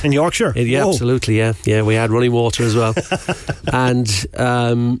was great. In Yorkshire? Yeah, absolutely, yeah. We had running water as well. And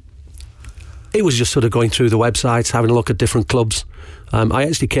it was just sort of going through the websites, having a look at different clubs. I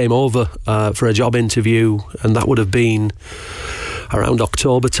actually came over for a job interview, and that would have been around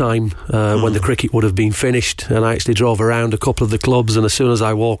October time, when the cricket would have been finished, and I actually drove around a couple of the clubs, and as soon as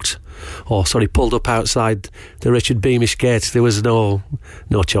I pulled up outside the Richard Beamish gate, there was no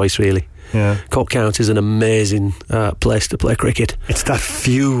choice really. Yeah. Cork County is an amazing place to play cricket. It's that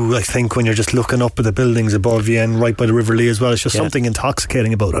view, I think, when you're just looking up at the buildings above you and right by the River Lee as well. It's just something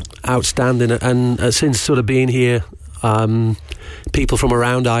intoxicating about it. Outstanding. And since sort of being here, people from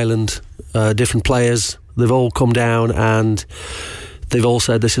around Ireland, different players, they've all come down and they've all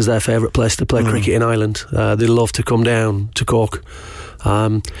said this is their favourite place to play cricket in Ireland. They love to come down to Cork.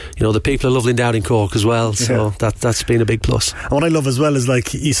 The people are lovely down in Cork as well, so that's been a big plus. And what I love as well is,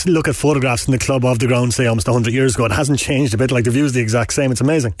 like, you look at photographs in the club of the ground, say almost 100 years ago, it hasn't changed a bit. Like, the view's the exact same. It's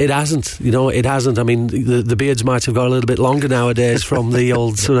amazing. It hasn't. I mean, the beards might have got a little bit longer nowadays from the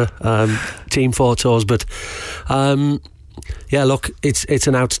old sort of team photos, but look, it's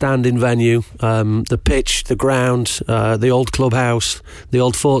an outstanding venue. The pitch, the ground, the old clubhouse, the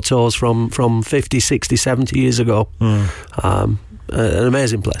old photos from 50, 60, 70 years ago. An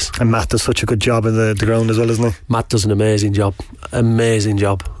amazing place. And Matt does such a good job in the ground as well, isn't he? Matt does an amazing job.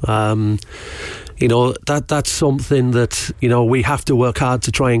 you know, that's something that, you know, we have to work hard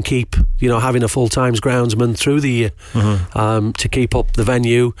to try and keep, you know, having a full-time groundsman through the year to keep up the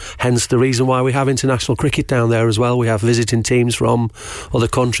venue. Hence the reason why we have international cricket down there as well. We have visiting teams from other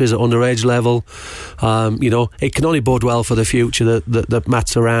countries at underage level. You know, it can only bode well for the future that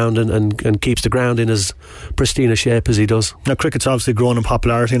Matt's around and keeps the ground in as pristine a shape as he does. Now, cricket's obviously grown in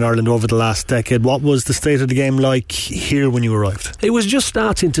popularity in Ireland over the last decade. What was the state of the game like here when you arrived? It was just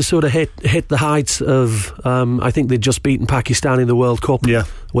starting to sort of hit the heights of, I think they'd just beaten Pakistan in the World Cup,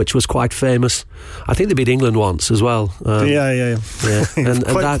 which was quite famous. I think they beat England once as well. Yeah. And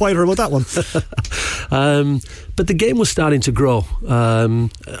quite heard about that one. But the game was starting to grow.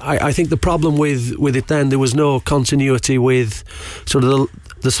 I think the problem with it then, there was no continuity with sort of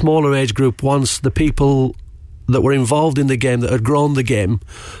the smaller age group. Once the people that were involved in the game, that had grown the game,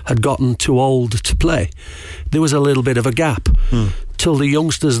 had gotten too old to play, there was a little bit of a gap till the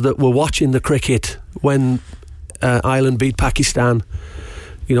youngsters that were watching the cricket when Ireland beat Pakistan,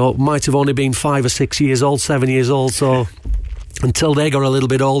 you know, might have only been 5 or 6 years old, 7 years old, so until they got a little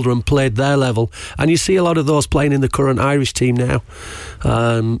bit older and played their level. And you see a lot of those playing in the current Irish team now.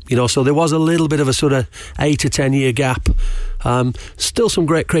 You know, so there was a little bit of a sort of 8 to 10 year gap. Still some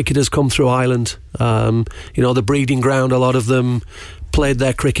great cricketers come through Ireland. You know, the breeding ground, a lot of them played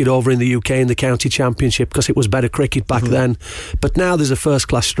their cricket over in the UK in the county championship because it was better cricket back then. But now there's a first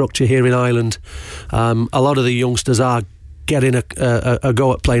class structure here in Ireland. A lot of the youngsters are getting a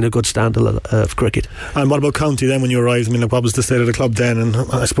go at playing a good standard of cricket. And what about county then when you arrived? I mean, what was the state of the club then, and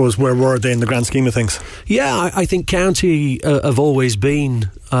I suppose where were they in the grand scheme of things? Yeah, I think county have always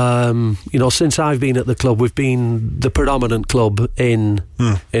been, you know, since I've been at the club, we've been the predominant club in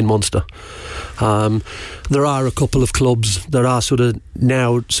Munster. There are a couple of clubs that are sort of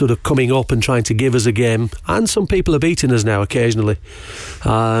now sort of coming up and trying to give us a game, and some people are beating us now occasionally,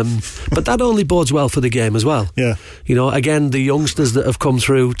 but that only bodes well for the game as well. Yeah, you know, again, the youngsters that have come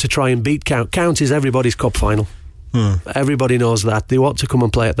through to try and beat County is everybody's cup final. Everybody knows that. They want to come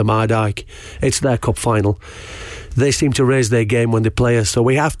and play at the Mardyke. It's their cup final. They seem to raise their game when they play us, so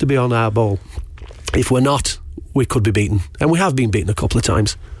we have to be on our ball. If we're not, we could be beaten, and we have been beaten a couple of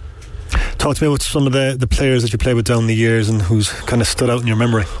times. Talk to me about some of the players that you played with down the years and who's kind of stood out in your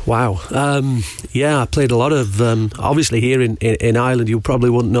memory. Wow. I played a lot of, obviously here in Ireland you probably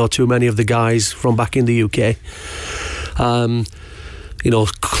wouldn't know too many of the guys from back in the UK. You know,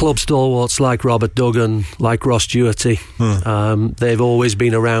 club stalwarts like Robert Duggan, like Ross Duerty. They've always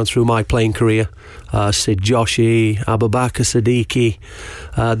been around through my playing career. Sid Joshi, Abubakar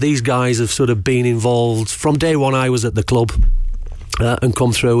Siddiqui. These guys have sort of been involved from day one I was at the club. And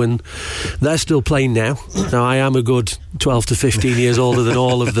come through, and they're still playing now. Now I am a good 12 to 15 years older than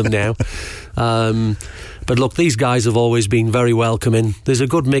all of them now, but look, these guys have always been very welcoming. There's a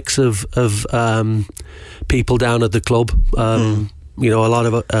good mix of people down at the club. You know, a lot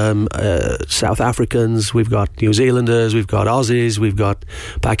of South Africans, we've got New Zealanders, we've got Aussies, we've got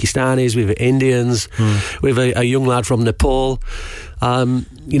Pakistanis, we've got Indians, we've a young lad from Nepal. You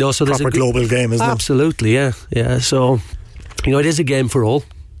know, so there's proper global game, isn't it? Absolutely, yeah. So, you know, it is a game for all.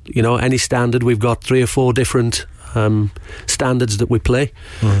 You know, any standard, we've got 3 or 4 different standards that we play.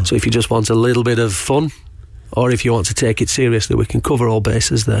 So if you just want a little bit of fun, or if you want to take it seriously, we can cover all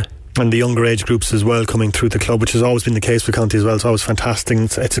bases there. And the younger age groups as well coming through the club, which has always been the case for County as well. It's always fantastic.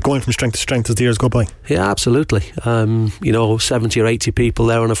 It's going from strength to strength as the years go by. Yeah, absolutely. You know, 70 or 80 people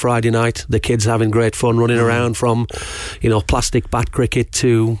there on a Friday night. The kids having great fun running around from, you know, plastic bat cricket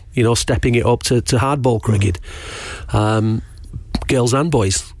to, you know, stepping it up to hardball cricket. Girls and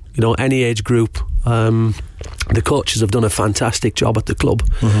boys, you know, any age group. The coaches have done a fantastic job at the club.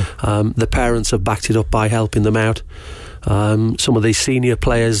 The parents have backed it up by helping them out. Some of these senior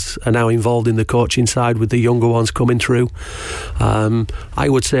players are now involved in the coaching side with the younger ones coming through. I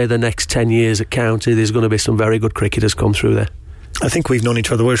would say the next 10 years at County there's going to be some very good cricketers come through there. I think we've known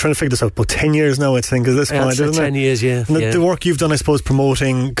each other. We're trying to figure this out about 10 years now, I think, at this point, isn't it? 10 years, yeah. And the work you've done, I suppose,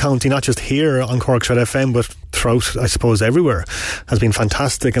 promoting County, not just here on Cork Red FM, but throughout, I suppose, everywhere, has been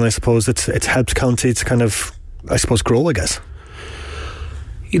fantastic. And I suppose it's helped County to kind of, I suppose, grow, I guess.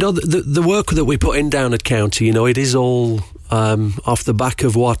 You know, the work that we put in down at County, you know, it is all off the back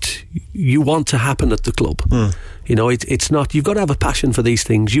of what you want to happen at the club. You know, it's not, you've got to have a passion for these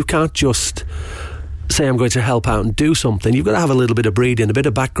things. You can't just say I'm going to help out and do something. You've got to have a little bit of breeding, a bit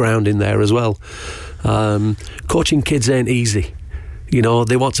of background in there as well. Coaching kids ain't easy. You know,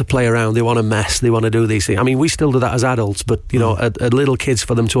 they want to play around, they want to mess, they want to do these things. I mean, we still do that as adults, but, you know, at little kids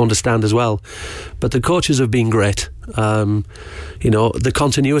for them to understand as well. But the coaches have been great. You know, the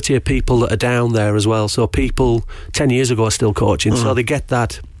continuity of people that are down there as well. So people 10 years ago are still coaching, so they get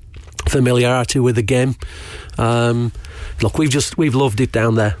that familiarity with the game. Look, we've loved it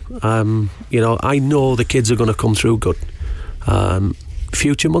down there. I know the kids are going to come through good.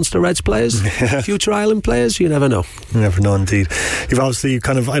 Future Munster Reds players, future Ireland players, you never know. You never know, indeed. You've obviously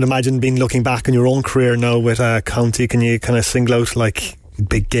I'd imagine, been looking back on your own career now with County. Can you kind of single out like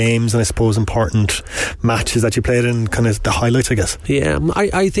big games and I suppose important matches that you played in, kind of the highlights, I guess? Yeah,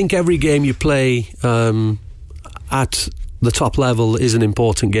 I think every game you play at the top level is an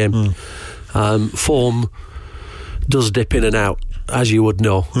important game. Form does dip in and out, as you would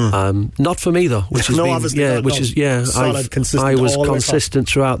know. Not for me though, which is solid, consistent. I was consistent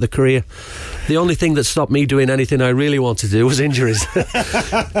throughout the career. The only thing that stopped me doing anything I really wanted to do was injuries.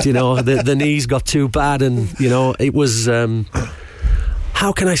 The knees got too bad, and it was.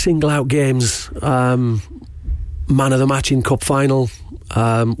 How can I single out games? Man of the match in cup final,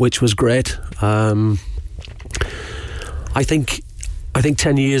 which was great. I think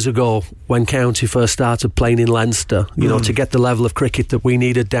 10 years ago, when County first started playing in Leinster, to get the level of cricket that we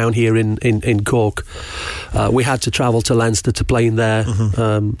needed down here in Cork, we had to travel to Leinster to play in their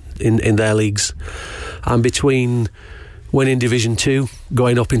in their leagues. And between winning Division 2,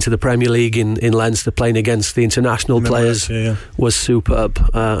 going up into the Premier League in Leinster, playing against the international players, was superb.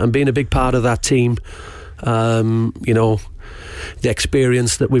 And being a big part of that team, the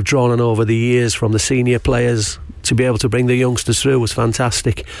experience that we've drawn on over the years from the senior players, to be able to bring the youngsters through was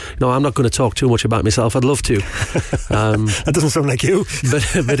fantastic. I'm not going to talk too much about myself. I'd love to. That doesn't sound like you.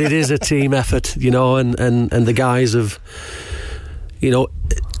 But it is a team effort, and the guys have,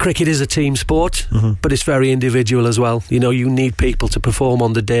 cricket is a team sport, but it's very individual as well. You need people to perform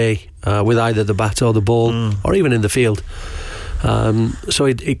on the day with either the bat or the ball, or even in the field. So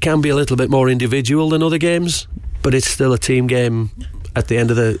it can be a little bit more individual than other games, but it's still a team game at the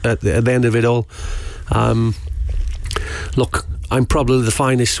end of at the end of it all. Look, I'm probably the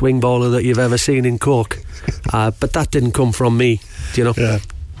finest swing bowler that you've ever seen in Cork, but that didn't come from me, Yeah.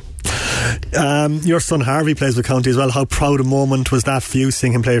 Your son Harvey plays with County as well. How proud a moment was that for you,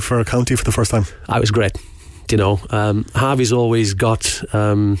 seeing him play for County for the first time? I was great. Harvey's always got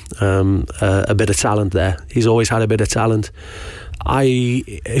a bit of talent there. He's always had a bit of talent.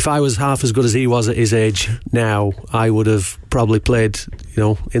 If I was half as good as he was at his age now, I would have probably played,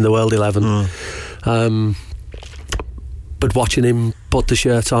 in the World 11. But watching him put the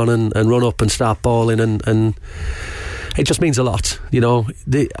shirt on and run up and start bowling, and it just means a lot. I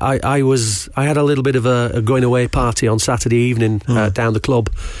had a little bit of a going away party on Saturday evening down the club,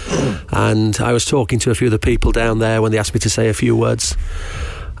 and I was talking to a few of the people down there when they asked me to say a few words.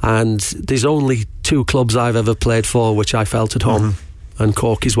 And there's only 2 clubs I've ever played for which I felt at home, and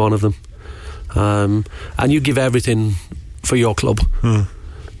Cork is one of them. And you give everything for your club.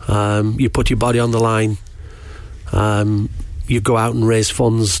 You put your body on the line. You go out and raise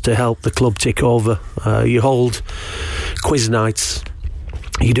funds to help the club tick over. You hold quiz nights.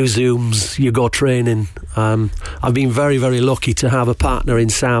 You do Zooms. You go training. I've been very, very lucky to have a partner in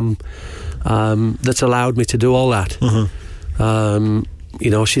Sam that's allowed me to do all that.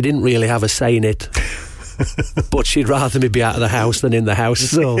 She didn't really have a say in it, but she'd rather me be out of the house than in the house,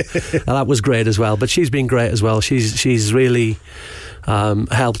 so that was great as well. But she's been great as well. She's really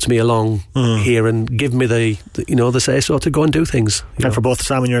helped me along here and give me the say so to go and do things. And for both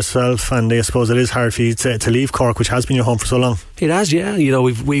Sam and yourself, and I suppose it is hard for you to leave Cork, which has been your home for so long. It has, yeah.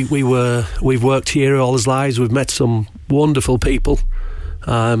 We've worked here all his lives. We've met some wonderful people,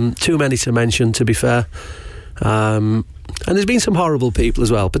 too many to mention, to be fair. And there's been some horrible people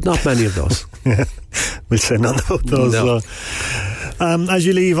as well, but not many of those. We'll say none about those. No. As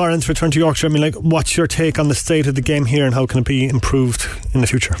you leave Ireland to return to Yorkshire, what's your take on the state of the game here, and how can it be improved in the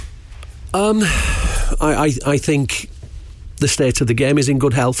future? I think the state of the game is in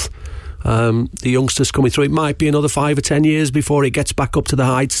good health. The youngsters coming through, it might be another 5 or 10 years before it gets back up to the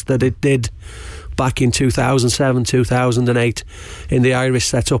heights that it did back in 2007, 2008 in the Irish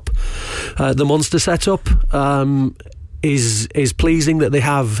setup. The Munster setup is pleasing that they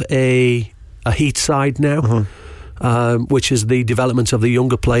have a heat side now, which is the development of the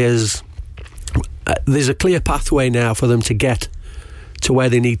younger players. There's a clear pathway now for them to get to where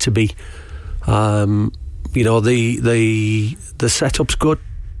they need to be. The setup's good,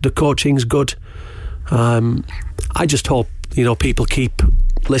 the coaching's good. I just hope people keep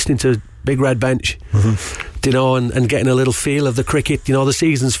listening to Big Red Bench, and getting a little feel of the cricket. The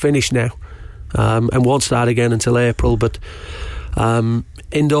season's finished now, and won't start again until April, but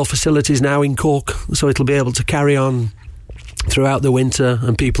indoor facilities now in Cork, so it'll be able to carry on throughout the winter,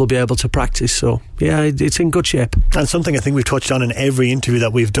 and people will be able to practice. So yeah, it's in good shape. And something I think we've touched on in every interview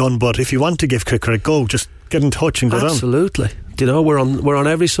that we've done, but if you want to give cricket a go, just get in touch and go down. Absolutely. You know, we're on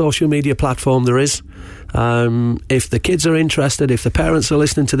every social media platform there is. If the kids are interested, if the parents are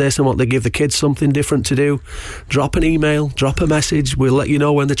listening to this and want to give the kids something different to do, drop an email, drop a message. We'll let you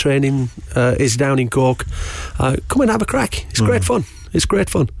know when the training is down in Cork. Come and have a crack. It's great fun. It's great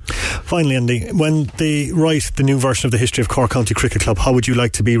fun. Finally, Andy, when they write the new version of the history of Cork County Cricket Club, how would you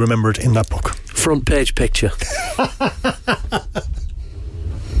like to be remembered in that book? Front page picture.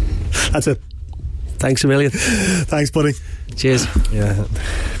 That's it. Thanks a million. Thanks, buddy. Cheers. Yeah,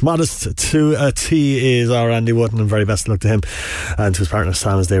 modest to a T is our Andy Wootton, and very best of luck to him and to his partner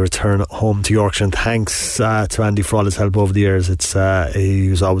Sam as they return home to Yorkshire. And thanks to Andy for all his help over the years. He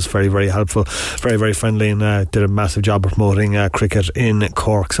was always very, very helpful, very, very friendly, and did a massive job of promoting cricket in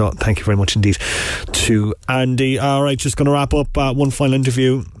Cork. So thank you very much indeed to Andy. Alright, just going to wrap up one final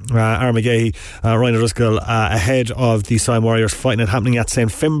interview. Aaron McGahey, Riain O'Driscoll ahead of the Siam Warriors fighting it, happening at St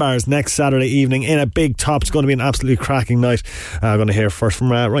Finbarr's next Saturday evening in a big top. It's going to be an absolutely cracking night. I'm going to hear first from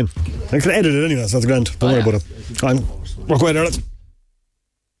Riain. I can edit it anyway, so that's grand. Don't worry about it. We're quite there.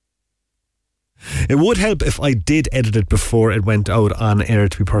 It would help if I did edit it before it went out on air,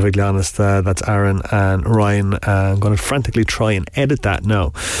 to be perfectly honest. That's Aaron and Riain. I'm going to frantically try and edit that now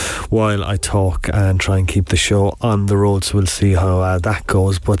while I talk and try and keep the show on the road, so we'll see how that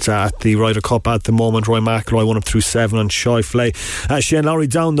goes. But at the Ryder Cup at the moment, Roy McIlroy 1 up through 7 on Shoy Flay. Shane Lowry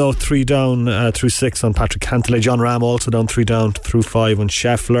down though, 3 down through 6 on Patrick Cantley. John Ram also down 3 down through 5 on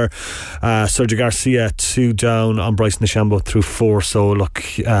Scheffler. Sergio Garcia 2 down on Bryson DeChambeau through 4. So look,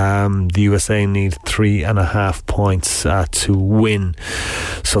 the USA need 3.5 points to win,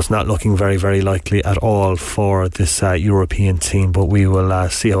 so it's not looking very, very likely at all for this European team, but we will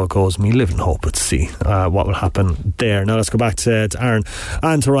see how it goes. We live in hope to see what will happen there. Now let's go back to Aaron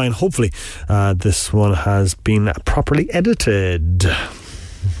and to Riain. Hopefully this one has been properly edited.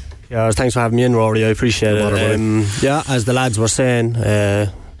 Yeah, thanks for having me in, Rory. I appreciate it. Yeah, as the lads were saying,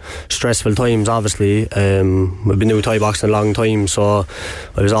 stressful times obviously. We've been doing Thai boxing a long time, so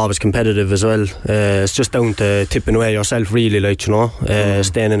I was always competitive as well. It's just down to tipping away yourself really, like, you know,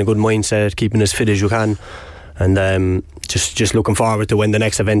 staying in a good mindset, keeping as fit as you can, and just looking forward to when the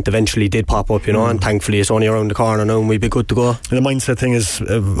next event eventually did pop up, you know, and thankfully it's only around the corner now and we'd be good to go. And the mindset thing is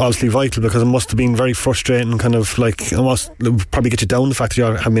obviously vital, because it must have been very frustrating, kind of like almost probably get you down, the fact that you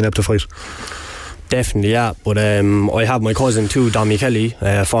haven't been able to fight. Definitely, yeah. But I have my cousin too, Dommy Kelly,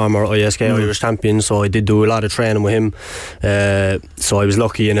 former ISK Irish champion, so I did do a lot of training with him. So I was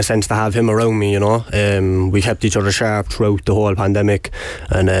lucky in a sense to have him around me, you know. We kept each other sharp throughout the whole pandemic,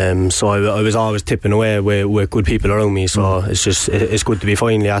 and so I was always tipping away with good people around me. So it's good to be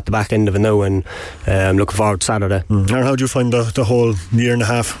finally at the back end of it now, and I'm looking forward to Saturday. Aaron, how do you find the whole year and a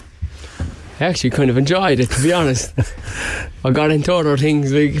half? I actually kind of enjoyed it, to be honest. I got into other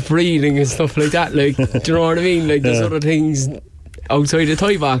things like breathing and stuff like that, like, do you know what I mean? Like, there's other things outside the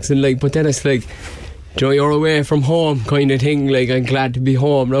Thai boxing, like, but then it's like, you know, you're away from home kind of thing. Like, I'm glad to be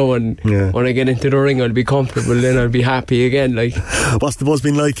home now, and when I get into the ring I'll be comfortable, then I'll be happy again. Like, what's the buzz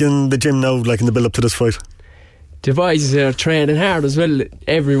been like in the gym now, like in the build up to this fight? The boys are training hard as well.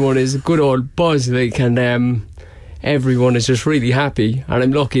 Everyone is a good old buzz, like, and everyone is just really happy, and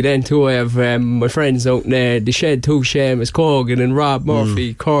I'm lucky then too. I have my friends out in the shed too, Seamus Cogan and Rob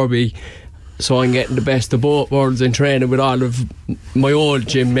Murphy, Kirby, so I'm getting the best of both worlds and training with all of my old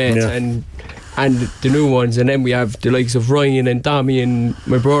gym mates and the new ones. And then we have the likes of Riain and Dommy and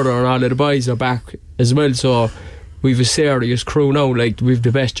my brother, and all of the boys are back as well, so we've a serious crew now. Like, we've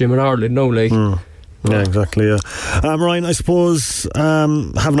the best gym in Ireland now, like. Yeah, exactly. Yeah, Riain, I suppose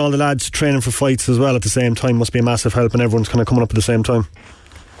having all the lads training for fights as well at the same time must be a massive help, and everyone's kind of coming up at the same time.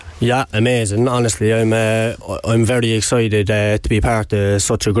 Yeah, amazing. Honestly, I'm very excited to be part of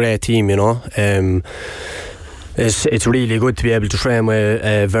such a great team, you know. It's really good to be able to train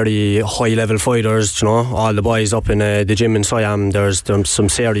with very high level fighters, you know. All the boys up in the gym in Siam, there's some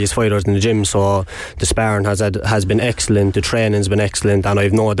serious fighters in the gym, so the sparring has been excellent, the training's been excellent, and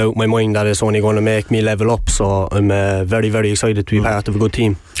I've no doubt in my mind that it's only going to make me level up. So I'm very, very excited to be part of a good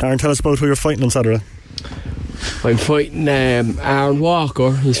team. Aaron, tell us about who you're fighting on Saturday. I'm fighting Aaron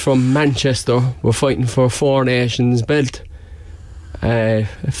Walker. He's from Manchester. We're fighting for 4 Nations belt.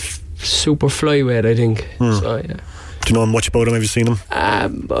 Super flyweight, I think. So, yeah. Do you know much about him? Have you seen him?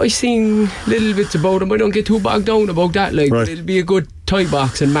 I've seen little bits about him. I don't get too bogged down about that. Like, but it'll be a good Thai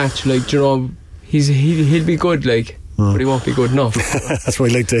boxing match. Like, you know, he'll be good. Like, but he won't be good enough. That's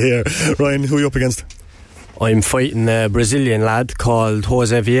what I like to hear. Riain, who are you up against? I'm fighting a Brazilian lad called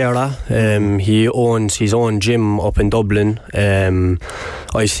Jose Vieira. He owns his own gym up in Dublin.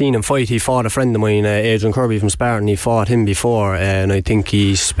 I've seen him fight. He fought a friend of mine, Adrian Kirby from Spartan. He fought him before, and I think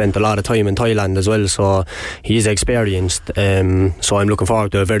he spent a lot of time in Thailand as well, so he's experienced. So I'm looking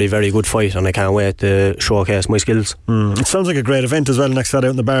forward to a very, very good fight, and I can't wait to showcase my skills. It sounds like a great event as well, next Saturday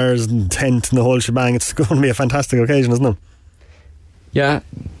out in the bars and tent and the whole shebang. It's going to be a fantastic occasion, isn't it? Yeah,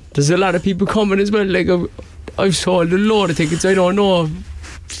 there's a lot of people coming as well. Like I've sold a load of tickets. I don't know,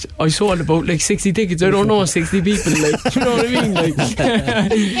 I sold about like 60 tickets. I don't know 60 people, like, you know what I mean? Like,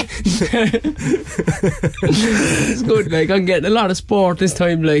 it's good. Like, I'm getting a lot of sport this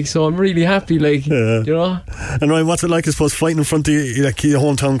time, like, so I'm really happy, like, you know. And Ryan, what's it like, I suppose, fighting in front of you, like, your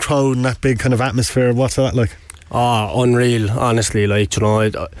hometown crowd and that big kind of atmosphere? What's that like? Oh, unreal, honestly. Like, you know,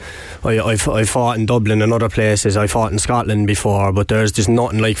 I've fought in Dublin and other places. I fought in Scotland before, but there's just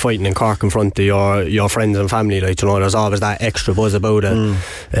nothing like fighting in Cork in front of your friends and family. Like, you know, there's always that extra buzz about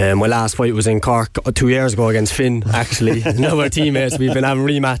it. My last fight was in Cork 2 years ago against Finn, actually. Now we're teammates. We've been having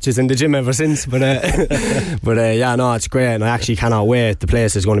rematches in the gym ever since. But yeah, no, it's great, and I actually cannot wait. The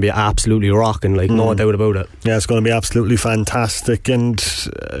place is going to be absolutely rocking, like, no doubt about it. Yeah, it's going to be absolutely fantastic. And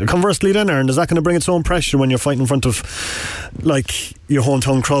conversely then, Aaron, is that going to bring its own pressure when you're fighting in front of, like, your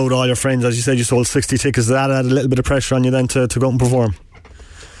hometown crowd, all your friends? As you said, you sold 60 tickets. Does that add a little bit of pressure on you then to go out and perform?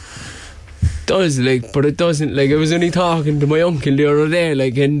 It does, like, but it doesn't. Like, I was only talking to my uncle the other day,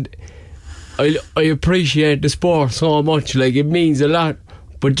 like, and I appreciate the sport so much. Like, it means a lot.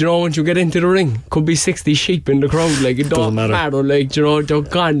 But, you know, once you get into the ring, could be 60 sheep in the crowd. Like, it doesn't matter. Like, you know, they're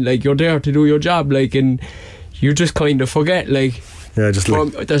gone. Like, you're there to do your job. Like, and you just kind of forget, like. Yeah, just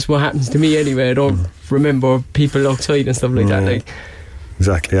like, that's what happens to me anyway. I don't remember people outside and stuff like that. Like,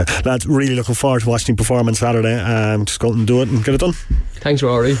 exactly, yeah. Lads, really looking forward to watching you perform on Saturday. Just go out and do it and get it done. Thanks,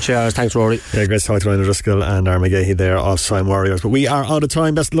 Rory. Cheers, thanks, Rory. Yeah, great to talk to Ryan O'Driscoll and Aaron McGahey there of Siam Warriors. But we are out of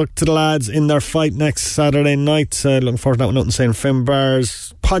time. Best of luck to the lads in their fight next Saturday night. Looking forward to that one out in St.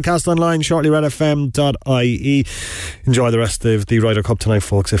 Finbarrs. Podcast online shortly, redfm.ie. Enjoy the rest of the Ryder Cup tonight,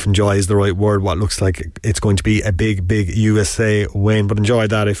 folks, if enjoy is the right word. What looks like it's going to be a big, big USA win, but enjoy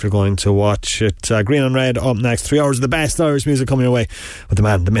that if you're going to watch it. Green and Red up next. 3 hours of the best Irish music coming your way with the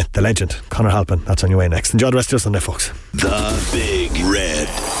man, the myth, the legend, Conor Halpin. That's on your way next. Enjoy the rest of your Sunday, folks. The Big Red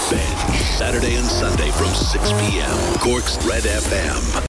Bench, Saturday and Sunday from 6 p.m. Cork's Red FM.